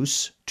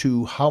values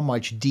to how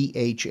much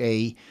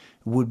DHA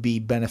would be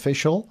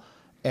beneficial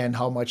and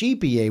how much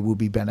EPA would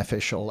be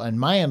beneficial. And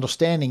my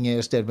understanding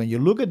is that when you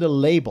look at the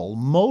label,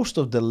 most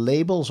of the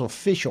labels of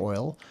fish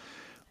oil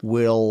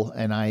will,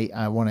 and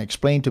I want to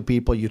explain to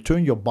people, you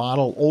turn your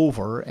bottle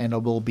over and there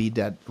will be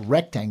that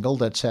rectangle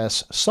that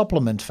says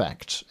supplement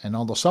facts. And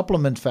on the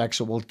supplement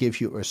facts, it will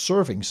give you a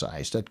serving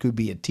size. That could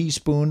be a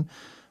teaspoon,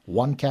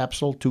 1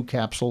 capsule, 2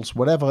 capsules,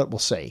 whatever it will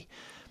say.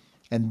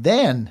 And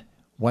then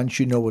once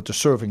you know what the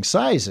serving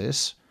size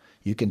is,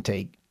 you can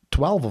take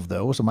 12 of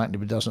those.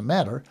 It doesn't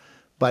matter.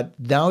 But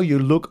now you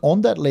look on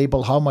that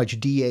label how much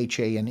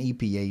DHA and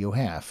EPA you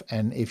have.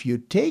 And if you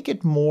take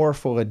it more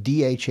for a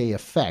DHA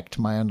effect,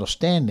 my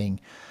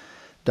understanding,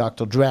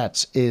 Dr.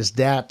 Dratz, is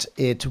that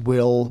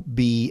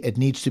it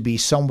needs to be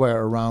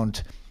somewhere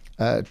around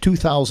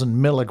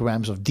 2,000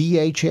 milligrams of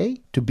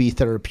DHA to be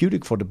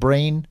therapeutic for the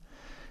brain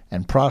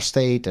and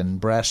prostate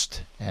and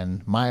breast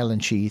and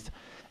myelin sheath.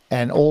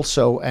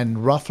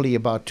 And roughly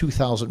about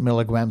 2,000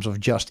 milligrams of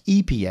just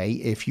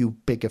EPA if you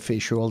pick a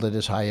fish oil that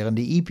is higher in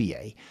the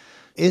EPA.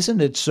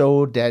 Isn't it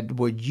so that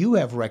what you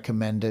have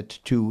recommended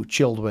to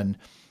children,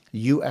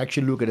 you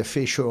actually look at a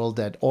fish oil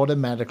that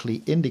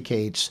automatically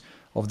indicates,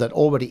 or that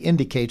already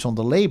indicates on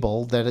the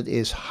label, that it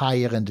is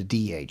higher in the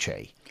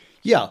DHA?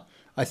 Yeah,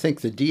 I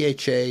think the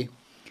DHA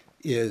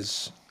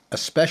is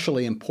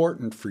especially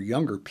important for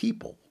younger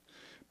people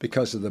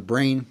because of the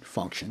brain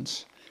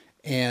functions.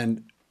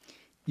 And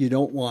you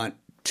don't want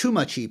too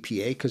much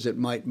EPA because it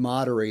might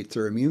moderate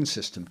their immune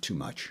system too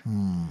much.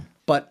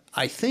 But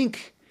I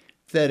think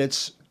that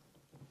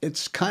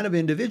it's kind of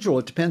individual.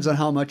 It depends on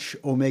how much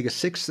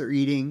omega-6 they're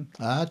eating,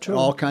 true.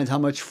 All kinds, how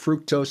much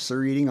fructose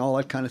they're eating, all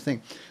that kind of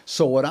thing.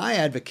 So what I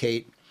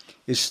advocate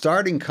is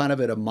starting kind of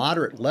at a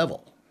moderate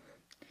level,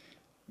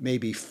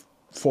 maybe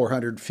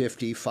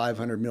 450,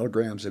 500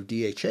 milligrams of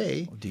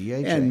DHA,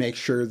 and make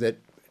sure that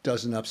it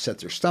doesn't upset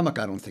their stomach.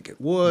 I don't think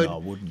it would. No,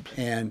 it wouldn't.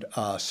 And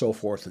so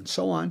forth and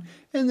so on.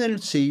 And then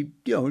see,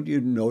 you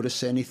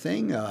notice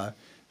anything,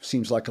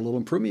 seems like a little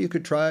improvement, you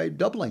could try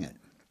doubling it.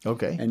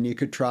 Okay. And you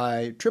could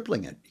try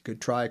tripling it. You could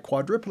try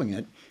quadrupling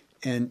it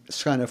and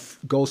kind of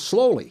go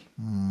slowly.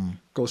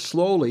 Go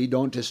slowly.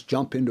 Don't just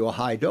jump into a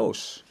high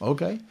dose.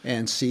 Okay.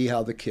 And see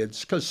how the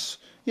kids, because,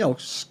 young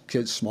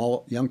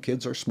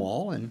kids are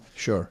small and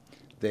sure,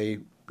 they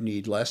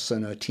need less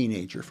than a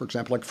teenager, for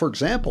example. Like, for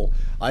example,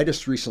 I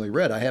just recently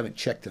read, I haven't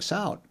checked this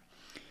out,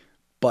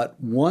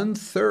 but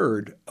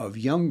 1/3 of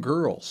young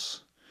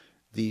girls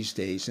these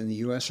days in the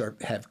U.S.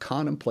 have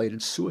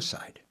contemplated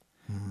suicide.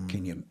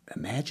 Can you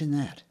imagine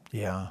that?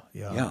 Yeah.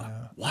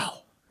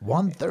 Wow.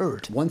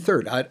 1/3.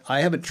 1/3.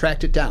 I haven't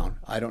tracked it down.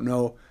 I don't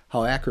know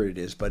how accurate it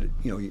is, but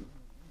you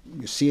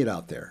see it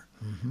out there.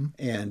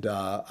 And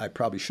I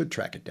probably should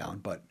track it down,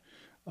 but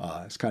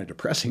it's kind of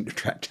depressing to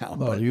track down.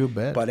 Well, you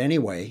bet. But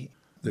anyway,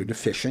 they're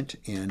deficient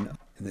in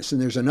this.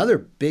 And there's another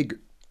big,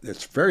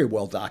 that's very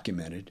well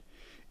documented,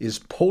 is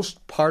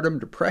postpartum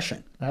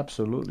depression.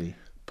 Absolutely.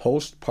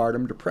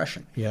 Postpartum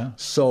depression. Yeah.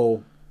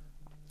 So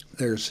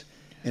there's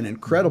an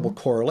incredible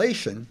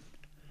correlation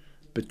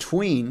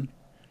between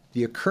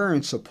the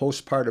occurrence of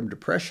postpartum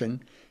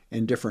depression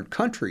in different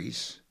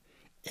countries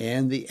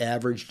and the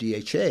average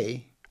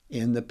DHA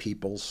in the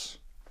people's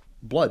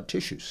blood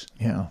tissues.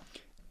 Yeah.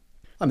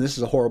 I mean, this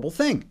is a horrible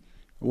thing.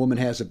 A woman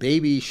has a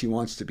baby, she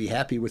wants to be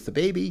happy with the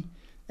baby,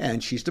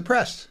 and she's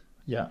depressed.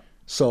 Yeah.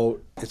 So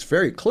it's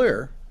very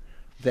clear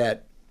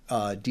that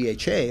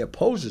DHA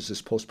opposes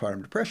this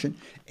postpartum depression,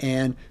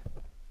 and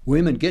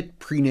women get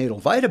prenatal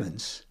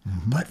vitamins,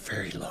 but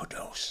very low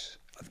dose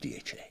of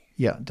DHA.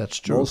 Yeah, that's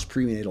true. Most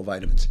prenatal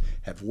vitamins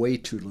have way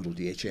too little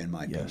DHA, in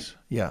my opinion.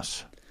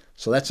 Yes.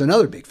 So that's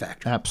another big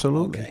factor.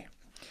 Absolutely. Okay.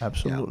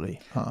 Absolutely.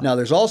 Yeah. Now,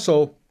 there's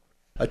also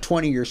a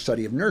 20-year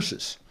study of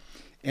nurses.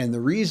 And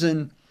the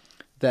reason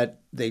that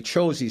they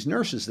chose these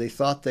nurses, they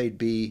thought they'd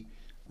be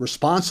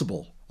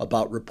responsible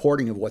about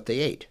reporting of what they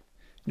ate.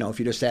 If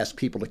you just ask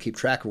people to keep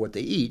track of what they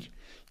eat,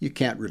 you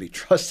can't really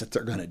trust that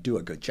they're going to do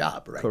a good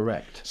job, right?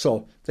 Correct.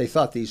 So they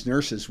thought these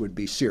nurses would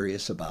be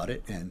serious about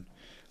it, and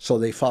so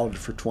they followed it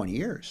for 20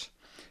 years.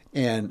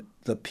 And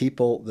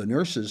the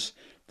nurses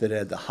that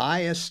had the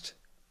highest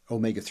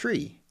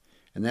omega-3,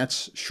 and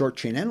that's short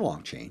chain and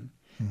long chain,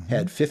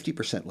 had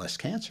 50% less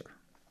cancer.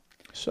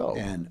 So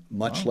and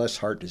much less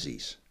heart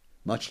disease,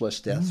 much less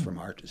death from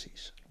heart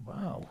disease.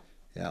 Wow.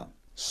 Yeah.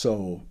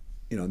 So,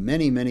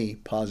 many, many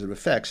positive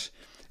effects.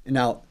 And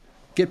now,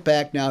 get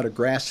back now to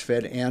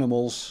grass-fed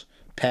animals,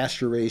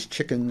 pasture-raised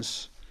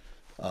chickens,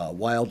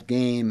 wild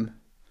game,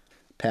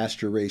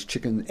 pasture-raised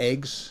chicken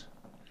eggs.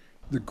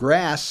 The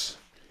grass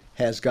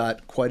has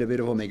got quite a bit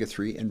of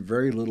omega-3 and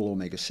very little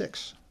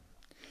omega-6.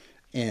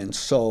 And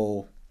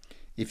so,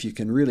 if you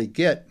can really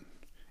get,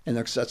 and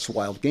that's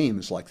wild game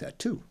is like that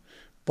too,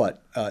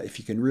 but if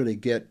you can really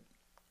get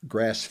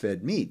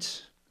grass-fed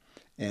meats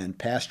and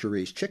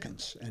pasture-raised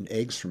chickens and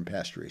eggs from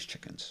pasture-raised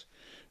chickens,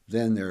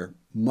 then they're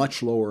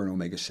much lower in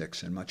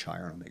omega-6 and much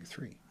higher in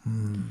omega-3.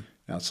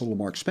 Now, it's a little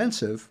more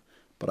expensive,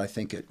 but I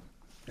think it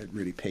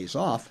really pays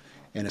off,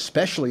 and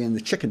especially in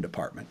the chicken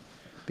department,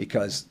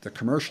 because the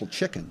commercial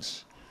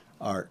chickens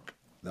are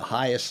the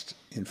highest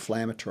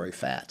inflammatory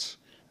fats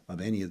of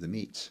any of the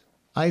meats.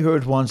 I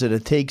heard once that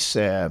it takes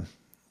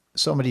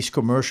some of these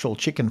commercial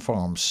chicken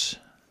farms,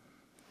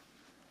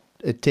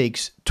 it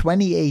takes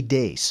 28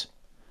 days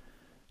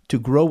to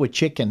grow a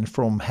chicken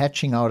from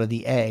hatching out of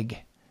the egg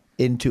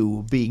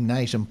into being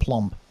nice and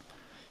plump.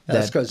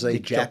 That's because they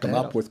jack them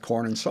up with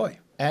corn and soy.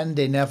 And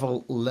they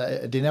never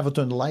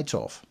turn the lights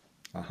off.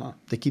 Uh-huh.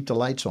 They keep the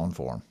lights on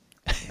for them.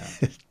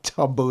 Yeah.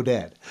 Tom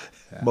Bodette,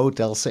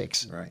 Motel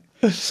 6. Right.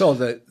 So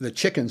the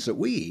chickens that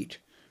we eat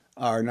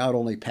are not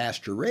only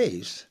pasture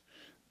raised,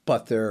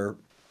 but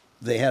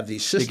they have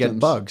these systems. They get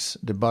bugs,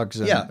 the bugs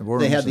and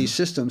worms. They have these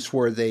systems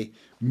where they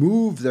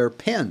move their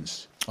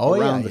pens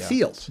around the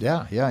fields.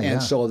 Yeah.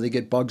 And so they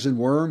get bugs and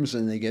worms,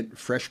 and they get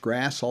fresh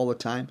grass all the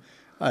time.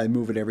 I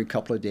move it every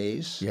couple of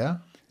days. Yeah.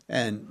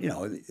 And,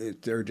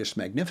 they're just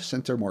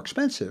magnificent. They're more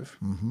expensive.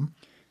 Mm-hmm.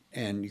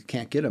 And you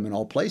can't get them in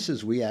all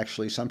places. We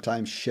actually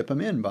sometimes ship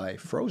them in by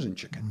frozen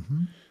chicken.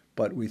 Mm-hmm.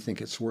 But we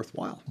think it's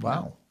worthwhile.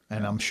 Wow.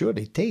 And I'm sure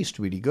they taste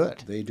really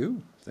good. They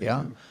do. They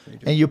do.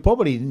 And you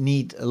probably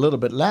need a little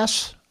bit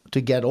less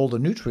to get all the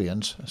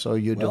nutrients, so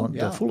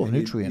they're full of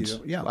nutrients.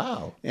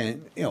 Wow.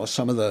 And,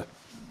 some of the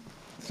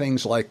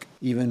things like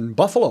even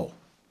buffalo,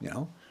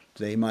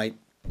 they might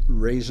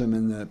raise them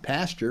in the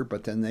pasture,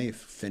 but then they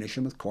finish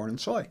them with corn and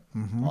soy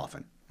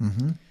often.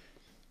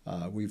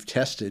 Mm-hmm. We've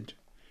tested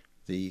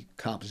the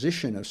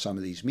composition of some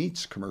of these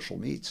meats, commercial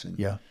meats, and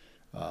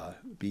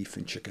beef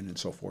and chicken and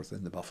so forth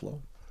in the buffalo.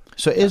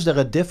 So is there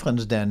a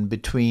difference then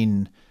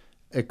between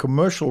a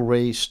commercial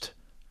raised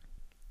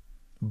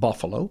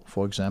buffalo,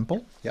 for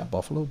example,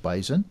 buffalo,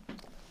 bison,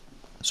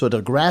 so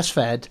they're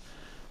grass-fed,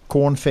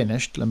 corn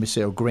finished, let me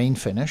say, or grain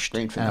finished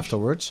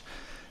afterwards.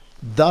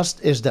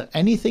 Is there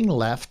anything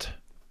left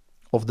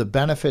of the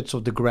benefits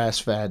of the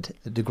grass-fed,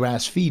 the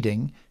grass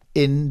feeding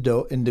in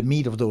the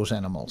meat of those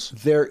animals?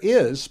 There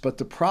is, but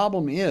the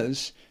problem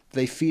is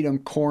they feed them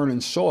corn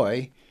and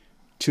soy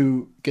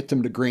to get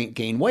them to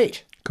gain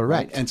weight.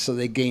 Correct. Right? And so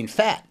they gain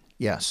fat.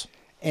 Yes.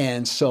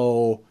 And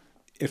so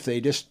if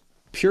they just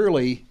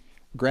purely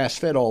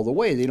grass-fed all the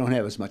way, they don't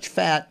have as much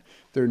fat.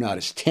 They're not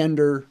as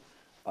tender,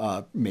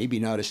 maybe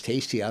not as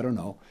tasty, I don't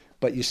know.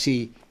 But you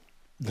see,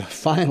 the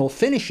final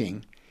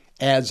finishing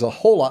adds a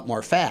whole lot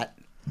more fat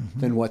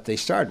than what they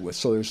started with.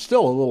 So there's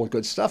still a little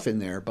good stuff in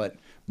there, but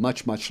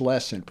much, much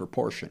less in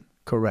proportion.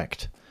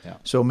 Correct. Yeah.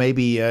 So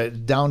maybe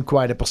down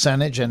quite a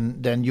percentage,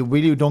 and then you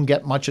really don't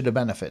get much of the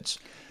benefits.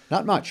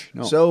 Not much,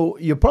 no. So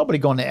you're probably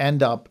going to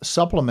end up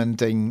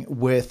supplementing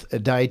with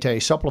dietary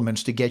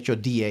supplements to get your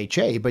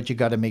DHA, but you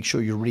got to make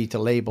sure you read the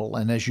label.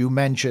 And as you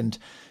mentioned,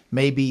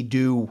 maybe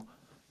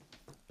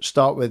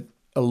start with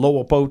a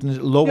lower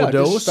potent, lower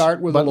dose. Just start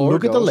with a lower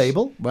look dose, at the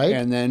label, right?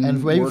 And then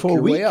maybe work for a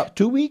your week, way up.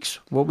 2 weeks.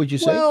 What would you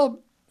say? Well,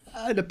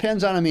 it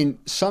depends on. I mean,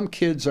 some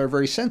kids are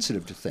very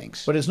sensitive to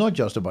things. But it's not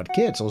just about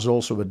kids. There's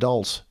also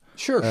adults.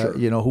 Sure.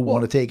 Who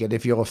want to take it.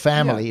 If you're a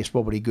family, it's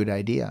probably a good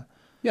idea.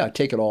 Yeah,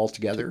 take it all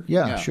together.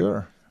 Yeah,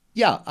 sure.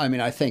 Yeah, I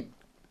mean, I think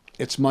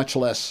it's much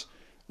less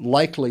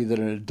likely that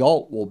an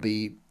adult will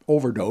be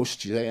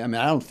overdosed. I mean,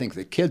 I don't think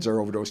that kids are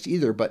overdosed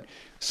either, but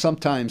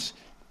sometimes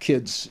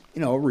kids,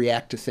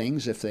 react to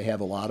things if they have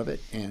a lot of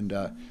it. And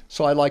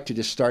so I like to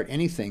just start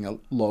anything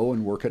low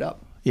and work it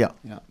up. Yeah.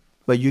 Yeah.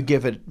 But you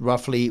give it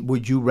roughly,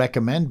 would you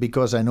recommend,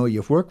 because I know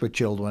you've worked with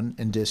children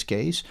in this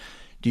case,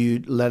 do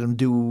you let them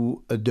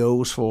do a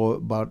dose for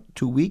about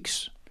 2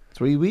 weeks,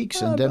 3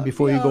 weeks, and then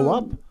before you go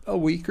up? A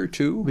week or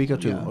two.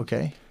 Yeah.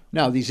 Okay.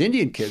 Now, these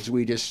Indian kids,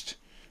 we just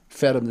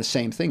fed them the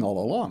same thing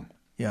all along.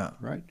 Yeah.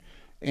 Right?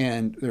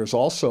 And there's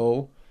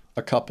also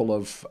a couple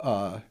of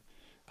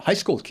high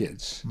school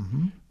kids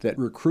that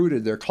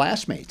recruited their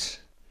classmates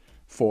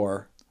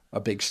for a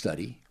big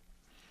study.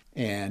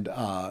 And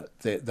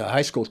the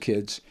high school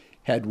kids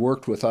had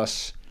worked with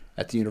us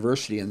at the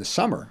university in the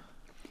summer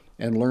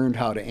and learned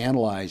how to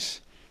analyze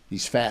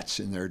these fats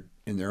in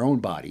their own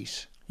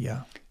bodies.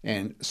 Yeah.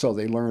 And so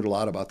they learned a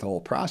lot about the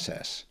whole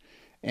process.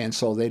 And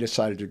so they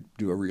decided to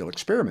do a real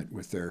experiment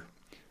with their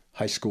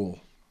high school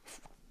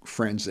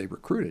friends they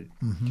recruited.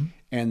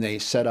 And they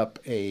set up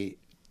a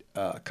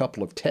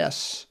couple of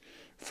tests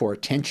for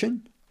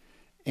attention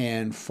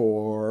and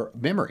for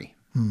memory.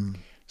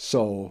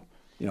 So,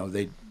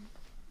 they'd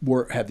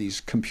have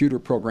these computer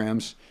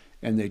programs,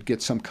 and they'd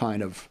get some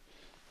kind of,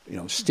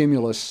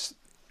 stimulus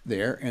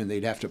there, and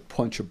they'd have to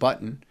punch a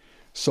button.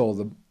 So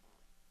the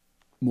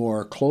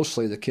more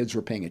closely the kids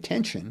were paying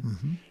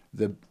attention,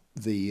 the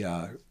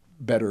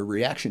better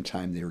reaction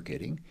time they were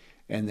getting,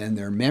 and then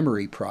their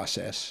memory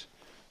process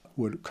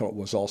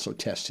was also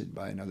tested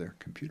by another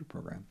computer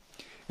program.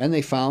 And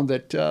they found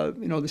that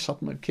the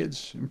supplemented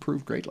kids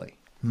improved greatly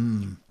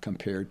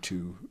compared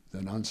to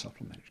the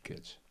non-supplemented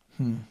kids.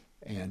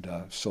 And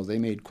so they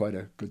made quite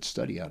a good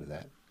study out of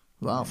that.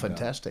 Wow,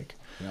 fantastic.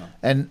 Yeah.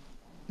 And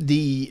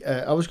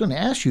I was going to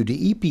ask you,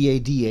 the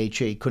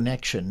EPA-DHA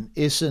connection,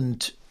 is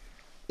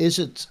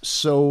it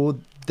so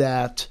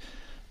that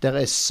there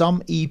is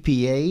some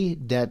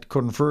EPA that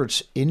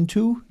converts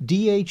into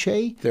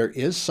DHA? There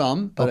is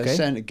some, but Okay. I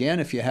said, again,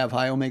 if you have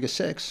high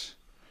omega-6,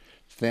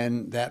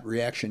 then that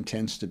reaction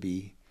tends to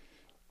be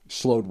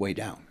slowed way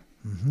down.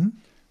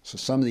 So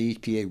some of the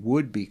EPA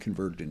would be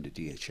converted into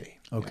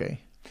DHA.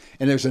 Okay.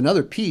 And there's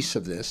another piece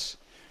of this,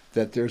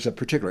 that there's a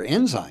particular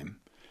enzyme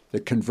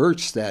that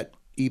converts that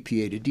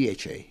EPA to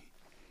DHA.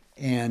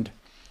 And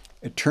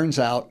it turns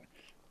out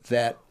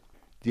that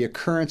the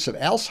occurrence of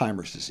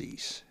Alzheimer's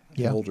disease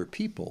in older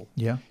people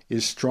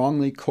is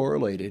strongly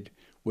correlated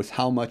with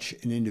how much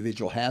an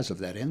individual has of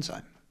that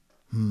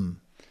enzyme.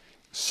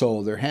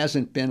 So there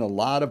hasn't been a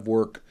lot of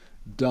work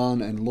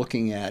done in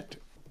looking at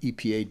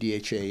EPA,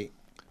 DHA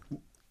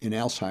in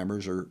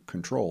Alzheimer's or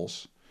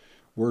controls.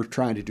 We're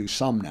trying to do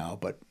some now,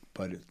 but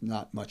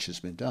not much has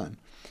been done.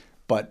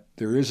 But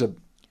there is a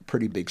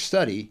pretty big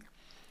study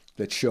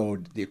that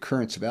showed the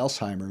occurrence of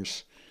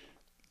Alzheimer's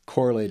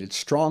correlated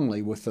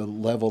strongly with the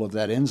level of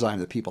that enzyme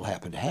that people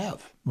happen to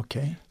have.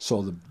 Okay.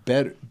 So the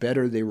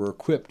better they were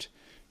equipped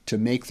to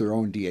make their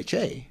own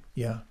DHA,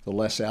 the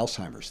less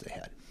Alzheimer's they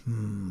had.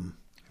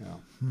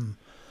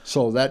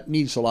 So that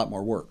needs a lot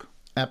more work.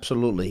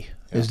 Absolutely.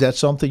 Is that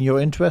something you're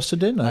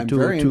interested in? I'm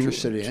very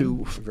interested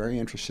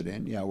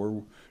in. Yeah,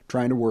 we're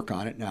trying to work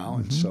on it now,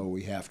 and so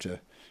we have to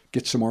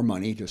get some more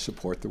money to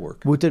support the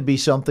work. Would it be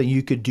something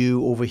you could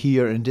do over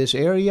here in this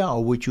area,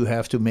 or would you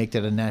have to make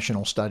that a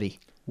national study?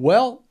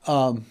 Well,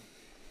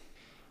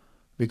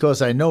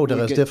 because I know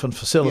there are different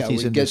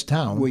facilities in this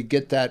town. We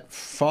get that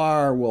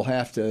far, we'll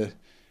have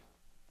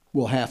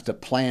to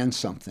plan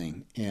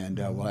something, and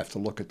we'll have to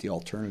look at the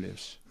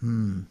alternatives.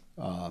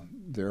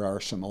 There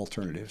are some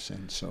alternatives,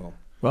 and so.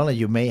 Well,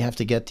 you may have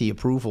to get the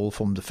approval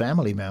from the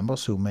family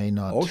members who may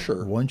not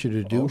want you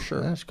to do.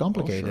 That's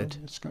complicated.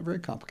 It's very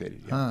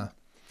complicated. Yeah.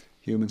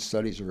 Human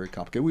studies are very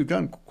complicated. We've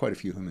done quite a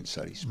few human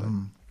studies, but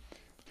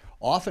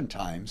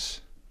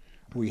oftentimes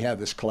we have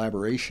this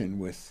collaboration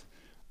with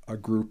a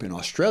group in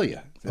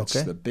Australia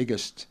that's the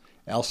biggest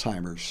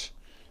Alzheimer's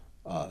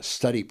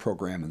study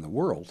program in the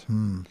world.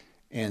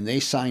 And they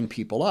sign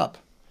people up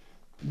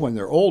when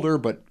they're older,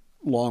 but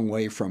long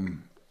way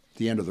from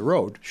the end of the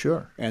road.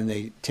 Sure. And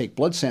they take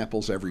blood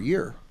samples every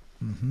year.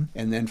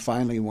 And then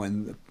finally,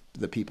 when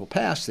the people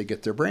pass, they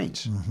get their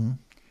brains.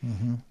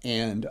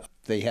 And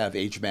they have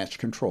age-matched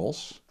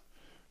controls.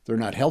 They're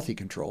not healthy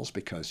controls,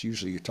 because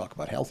usually you talk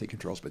about healthy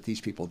controls, but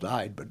these people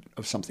died but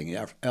of something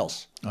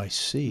else. I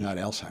see. Not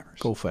Alzheimer's.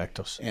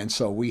 Cofactors. And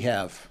so we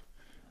have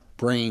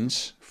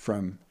brains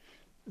from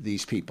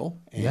these people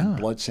and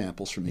blood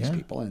samples from these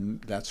people,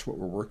 and that's what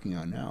we're working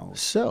on now.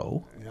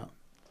 So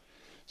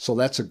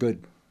that's a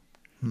good.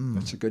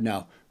 That's a good.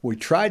 Now we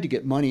tried to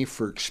get money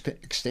for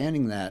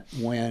extending that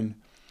when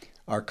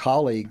our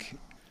colleague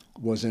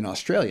was in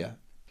Australia,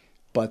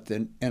 but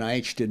the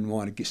NIH didn't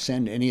want to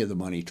send any of the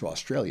money to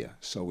Australia,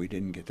 so we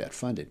didn't get that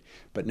funded.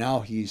 But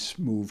now he's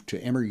moved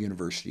to Emory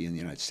University in the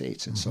United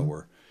States, and so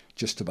we're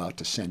just about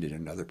to send in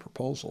another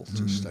proposal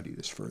to study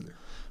this further.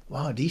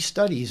 Wow, these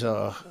studies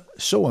are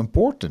so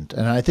important,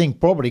 and I think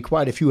probably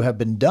quite a few have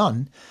been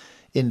done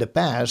in the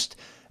past.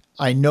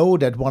 I know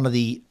that one of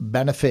the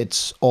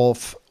benefits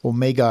of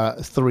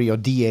omega-3 or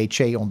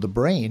DHA on the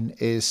brain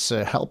is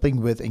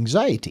helping with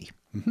anxiety.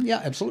 Mm-hmm. Yeah,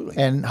 absolutely.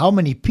 And how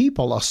many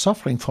people are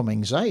suffering from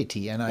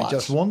anxiety? And I Lots.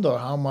 just wonder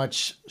how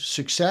much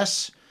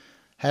success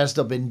has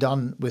there been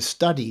done with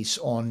studies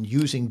on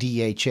using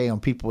DHA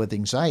on people with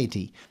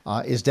anxiety.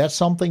 Is that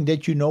something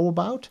that you know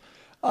about?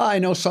 I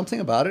know something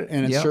about it,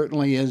 and it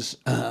certainly is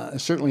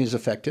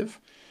effective.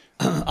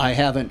 I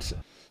haven't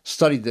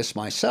studied this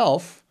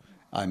myself.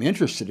 I'm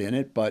interested in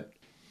it, but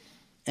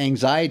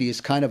anxiety is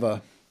kind of a,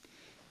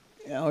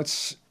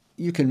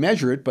 you can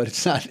measure it, but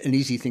it's not an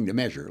easy thing to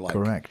measure.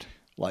 Correct.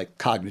 Like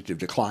cognitive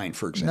decline,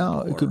 for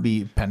example. No, it could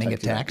be panic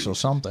attacks or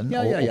something.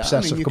 Yeah.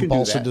 Obsessive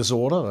compulsive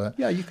disorder.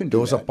 You can do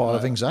those that. Are part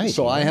of anxiety.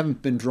 So I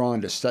haven't been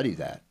drawn to study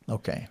that.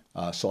 Okay.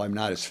 So I'm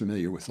not as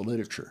familiar with the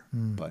literature.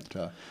 But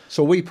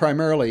so we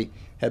primarily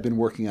have been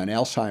working on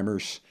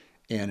Alzheimer's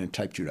and in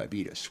type 2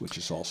 diabetes, which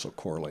is also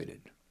correlated.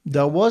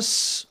 There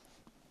was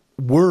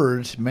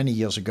word many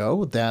years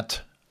ago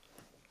that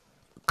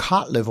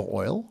cod liver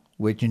oil,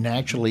 which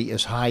naturally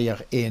is higher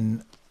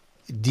in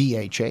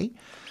DHA,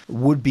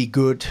 would be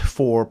good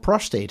for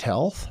prostate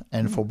health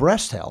and for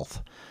breast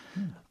health.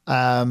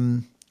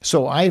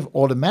 So I've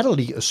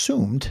automatically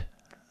assumed,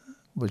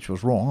 which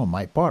was wrong on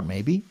my part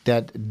maybe,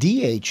 that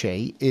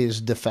DHA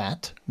is the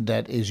fat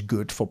that is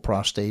good for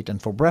prostate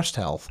and for breast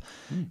health.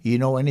 You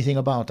know anything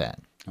about that?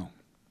 No,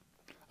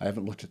 I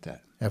haven't looked at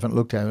that. Haven't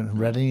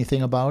read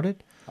anything about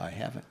it? I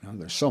haven't. No,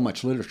 there's so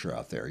much literature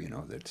out there,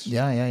 that's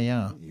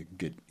yeah. You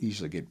can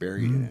easily get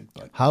buried in it.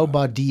 But how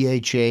about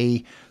DHA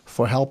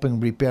for helping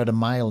repair the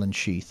myelin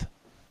sheath?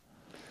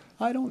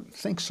 I don't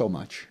think so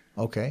much.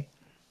 Okay.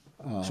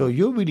 So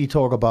you really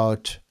talk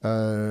about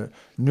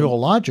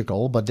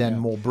neurological, but then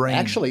more brain.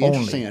 Actually, only.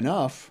 Interesting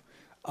enough,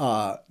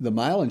 the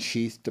myelin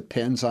sheath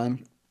depends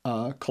on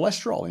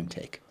cholesterol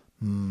intake,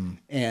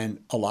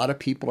 and a lot of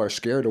people are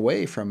scared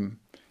away from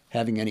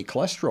having any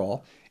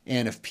cholesterol.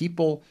 And if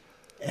people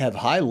have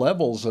high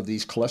levels of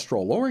these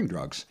cholesterol-lowering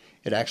drugs,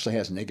 it actually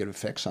has negative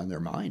effects on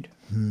their mind.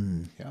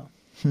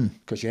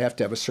 Because you have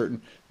to have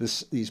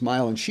these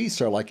myelin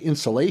sheaths are like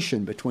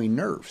insulation between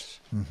nerves.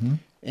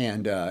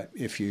 And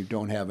if you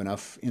don't have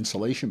enough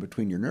insulation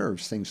between your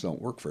nerves, things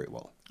don't work very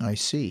well. I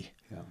see.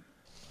 Yeah.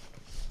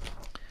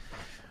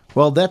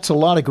 Well, that's a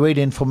lot of great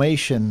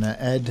information,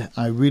 Ed.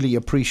 I really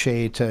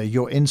appreciate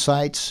your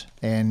insights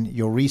and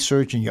your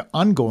research and your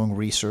ongoing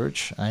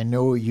research. I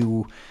know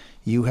you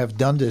have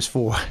done this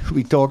for,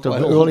 we talked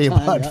earlier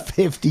about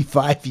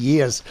 55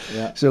 years.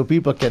 Yeah. So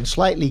people can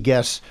slightly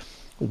guess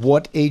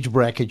what age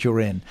bracket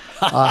you're in.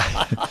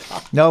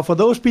 Now, for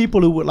those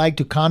people who would like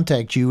to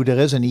contact you, there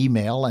is an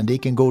email, and they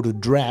can go to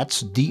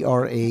Dratz,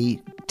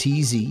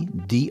 D-R-A-T-Z,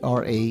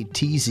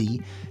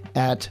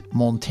 at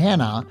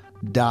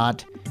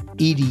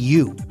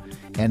montana.edu.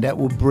 And that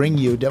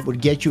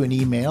would get you an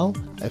email.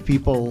 If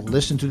people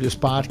listen to this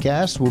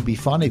podcast, it would be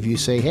fun if you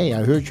say, hey,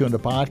 I heard you on the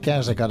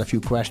podcast. I got a few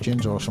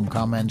questions or some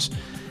comments.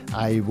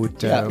 I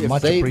would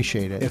much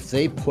appreciate it. If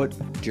they put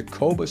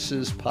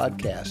Jacobus's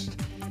podcast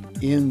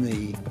in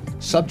the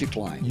subject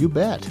line, you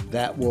bet,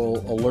 that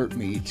will alert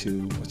me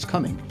to what's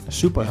coming.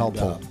 Super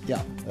helpful.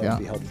 That would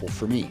be helpful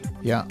for me.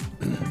 Yeah.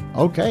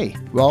 Okay.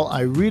 Well,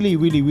 I really,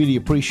 really, really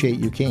appreciate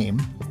you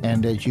came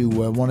and that you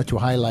wanted to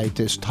highlight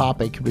this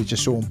topic, which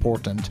is so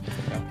important.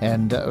 Yeah.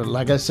 And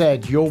like I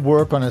said, your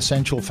work on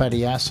essential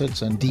fatty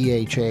acids and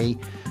DHA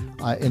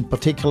in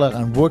particular,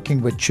 and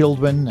working with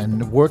children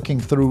and working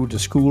through the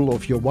school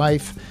of your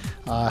wife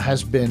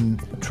has been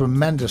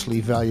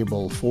tremendously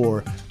valuable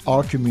for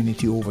our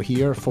community over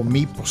here, for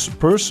me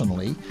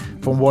personally,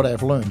 from what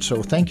I've learned.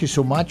 So thank you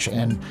so much,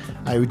 and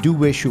I do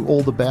wish you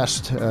all the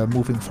best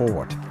moving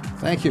forward.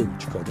 Thank you,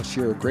 Jacobus.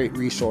 You're a great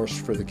resource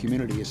for the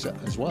community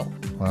as well.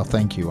 Well,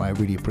 thank you. I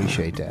really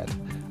appreciate that.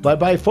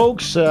 Bye-bye,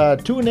 folks.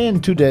 Tune in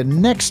to the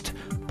next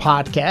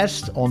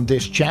podcast on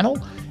this channel,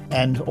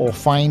 or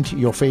find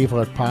your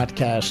favorite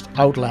podcast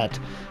outlet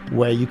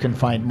where you can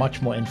find much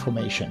more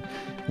information.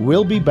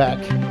 We'll be back.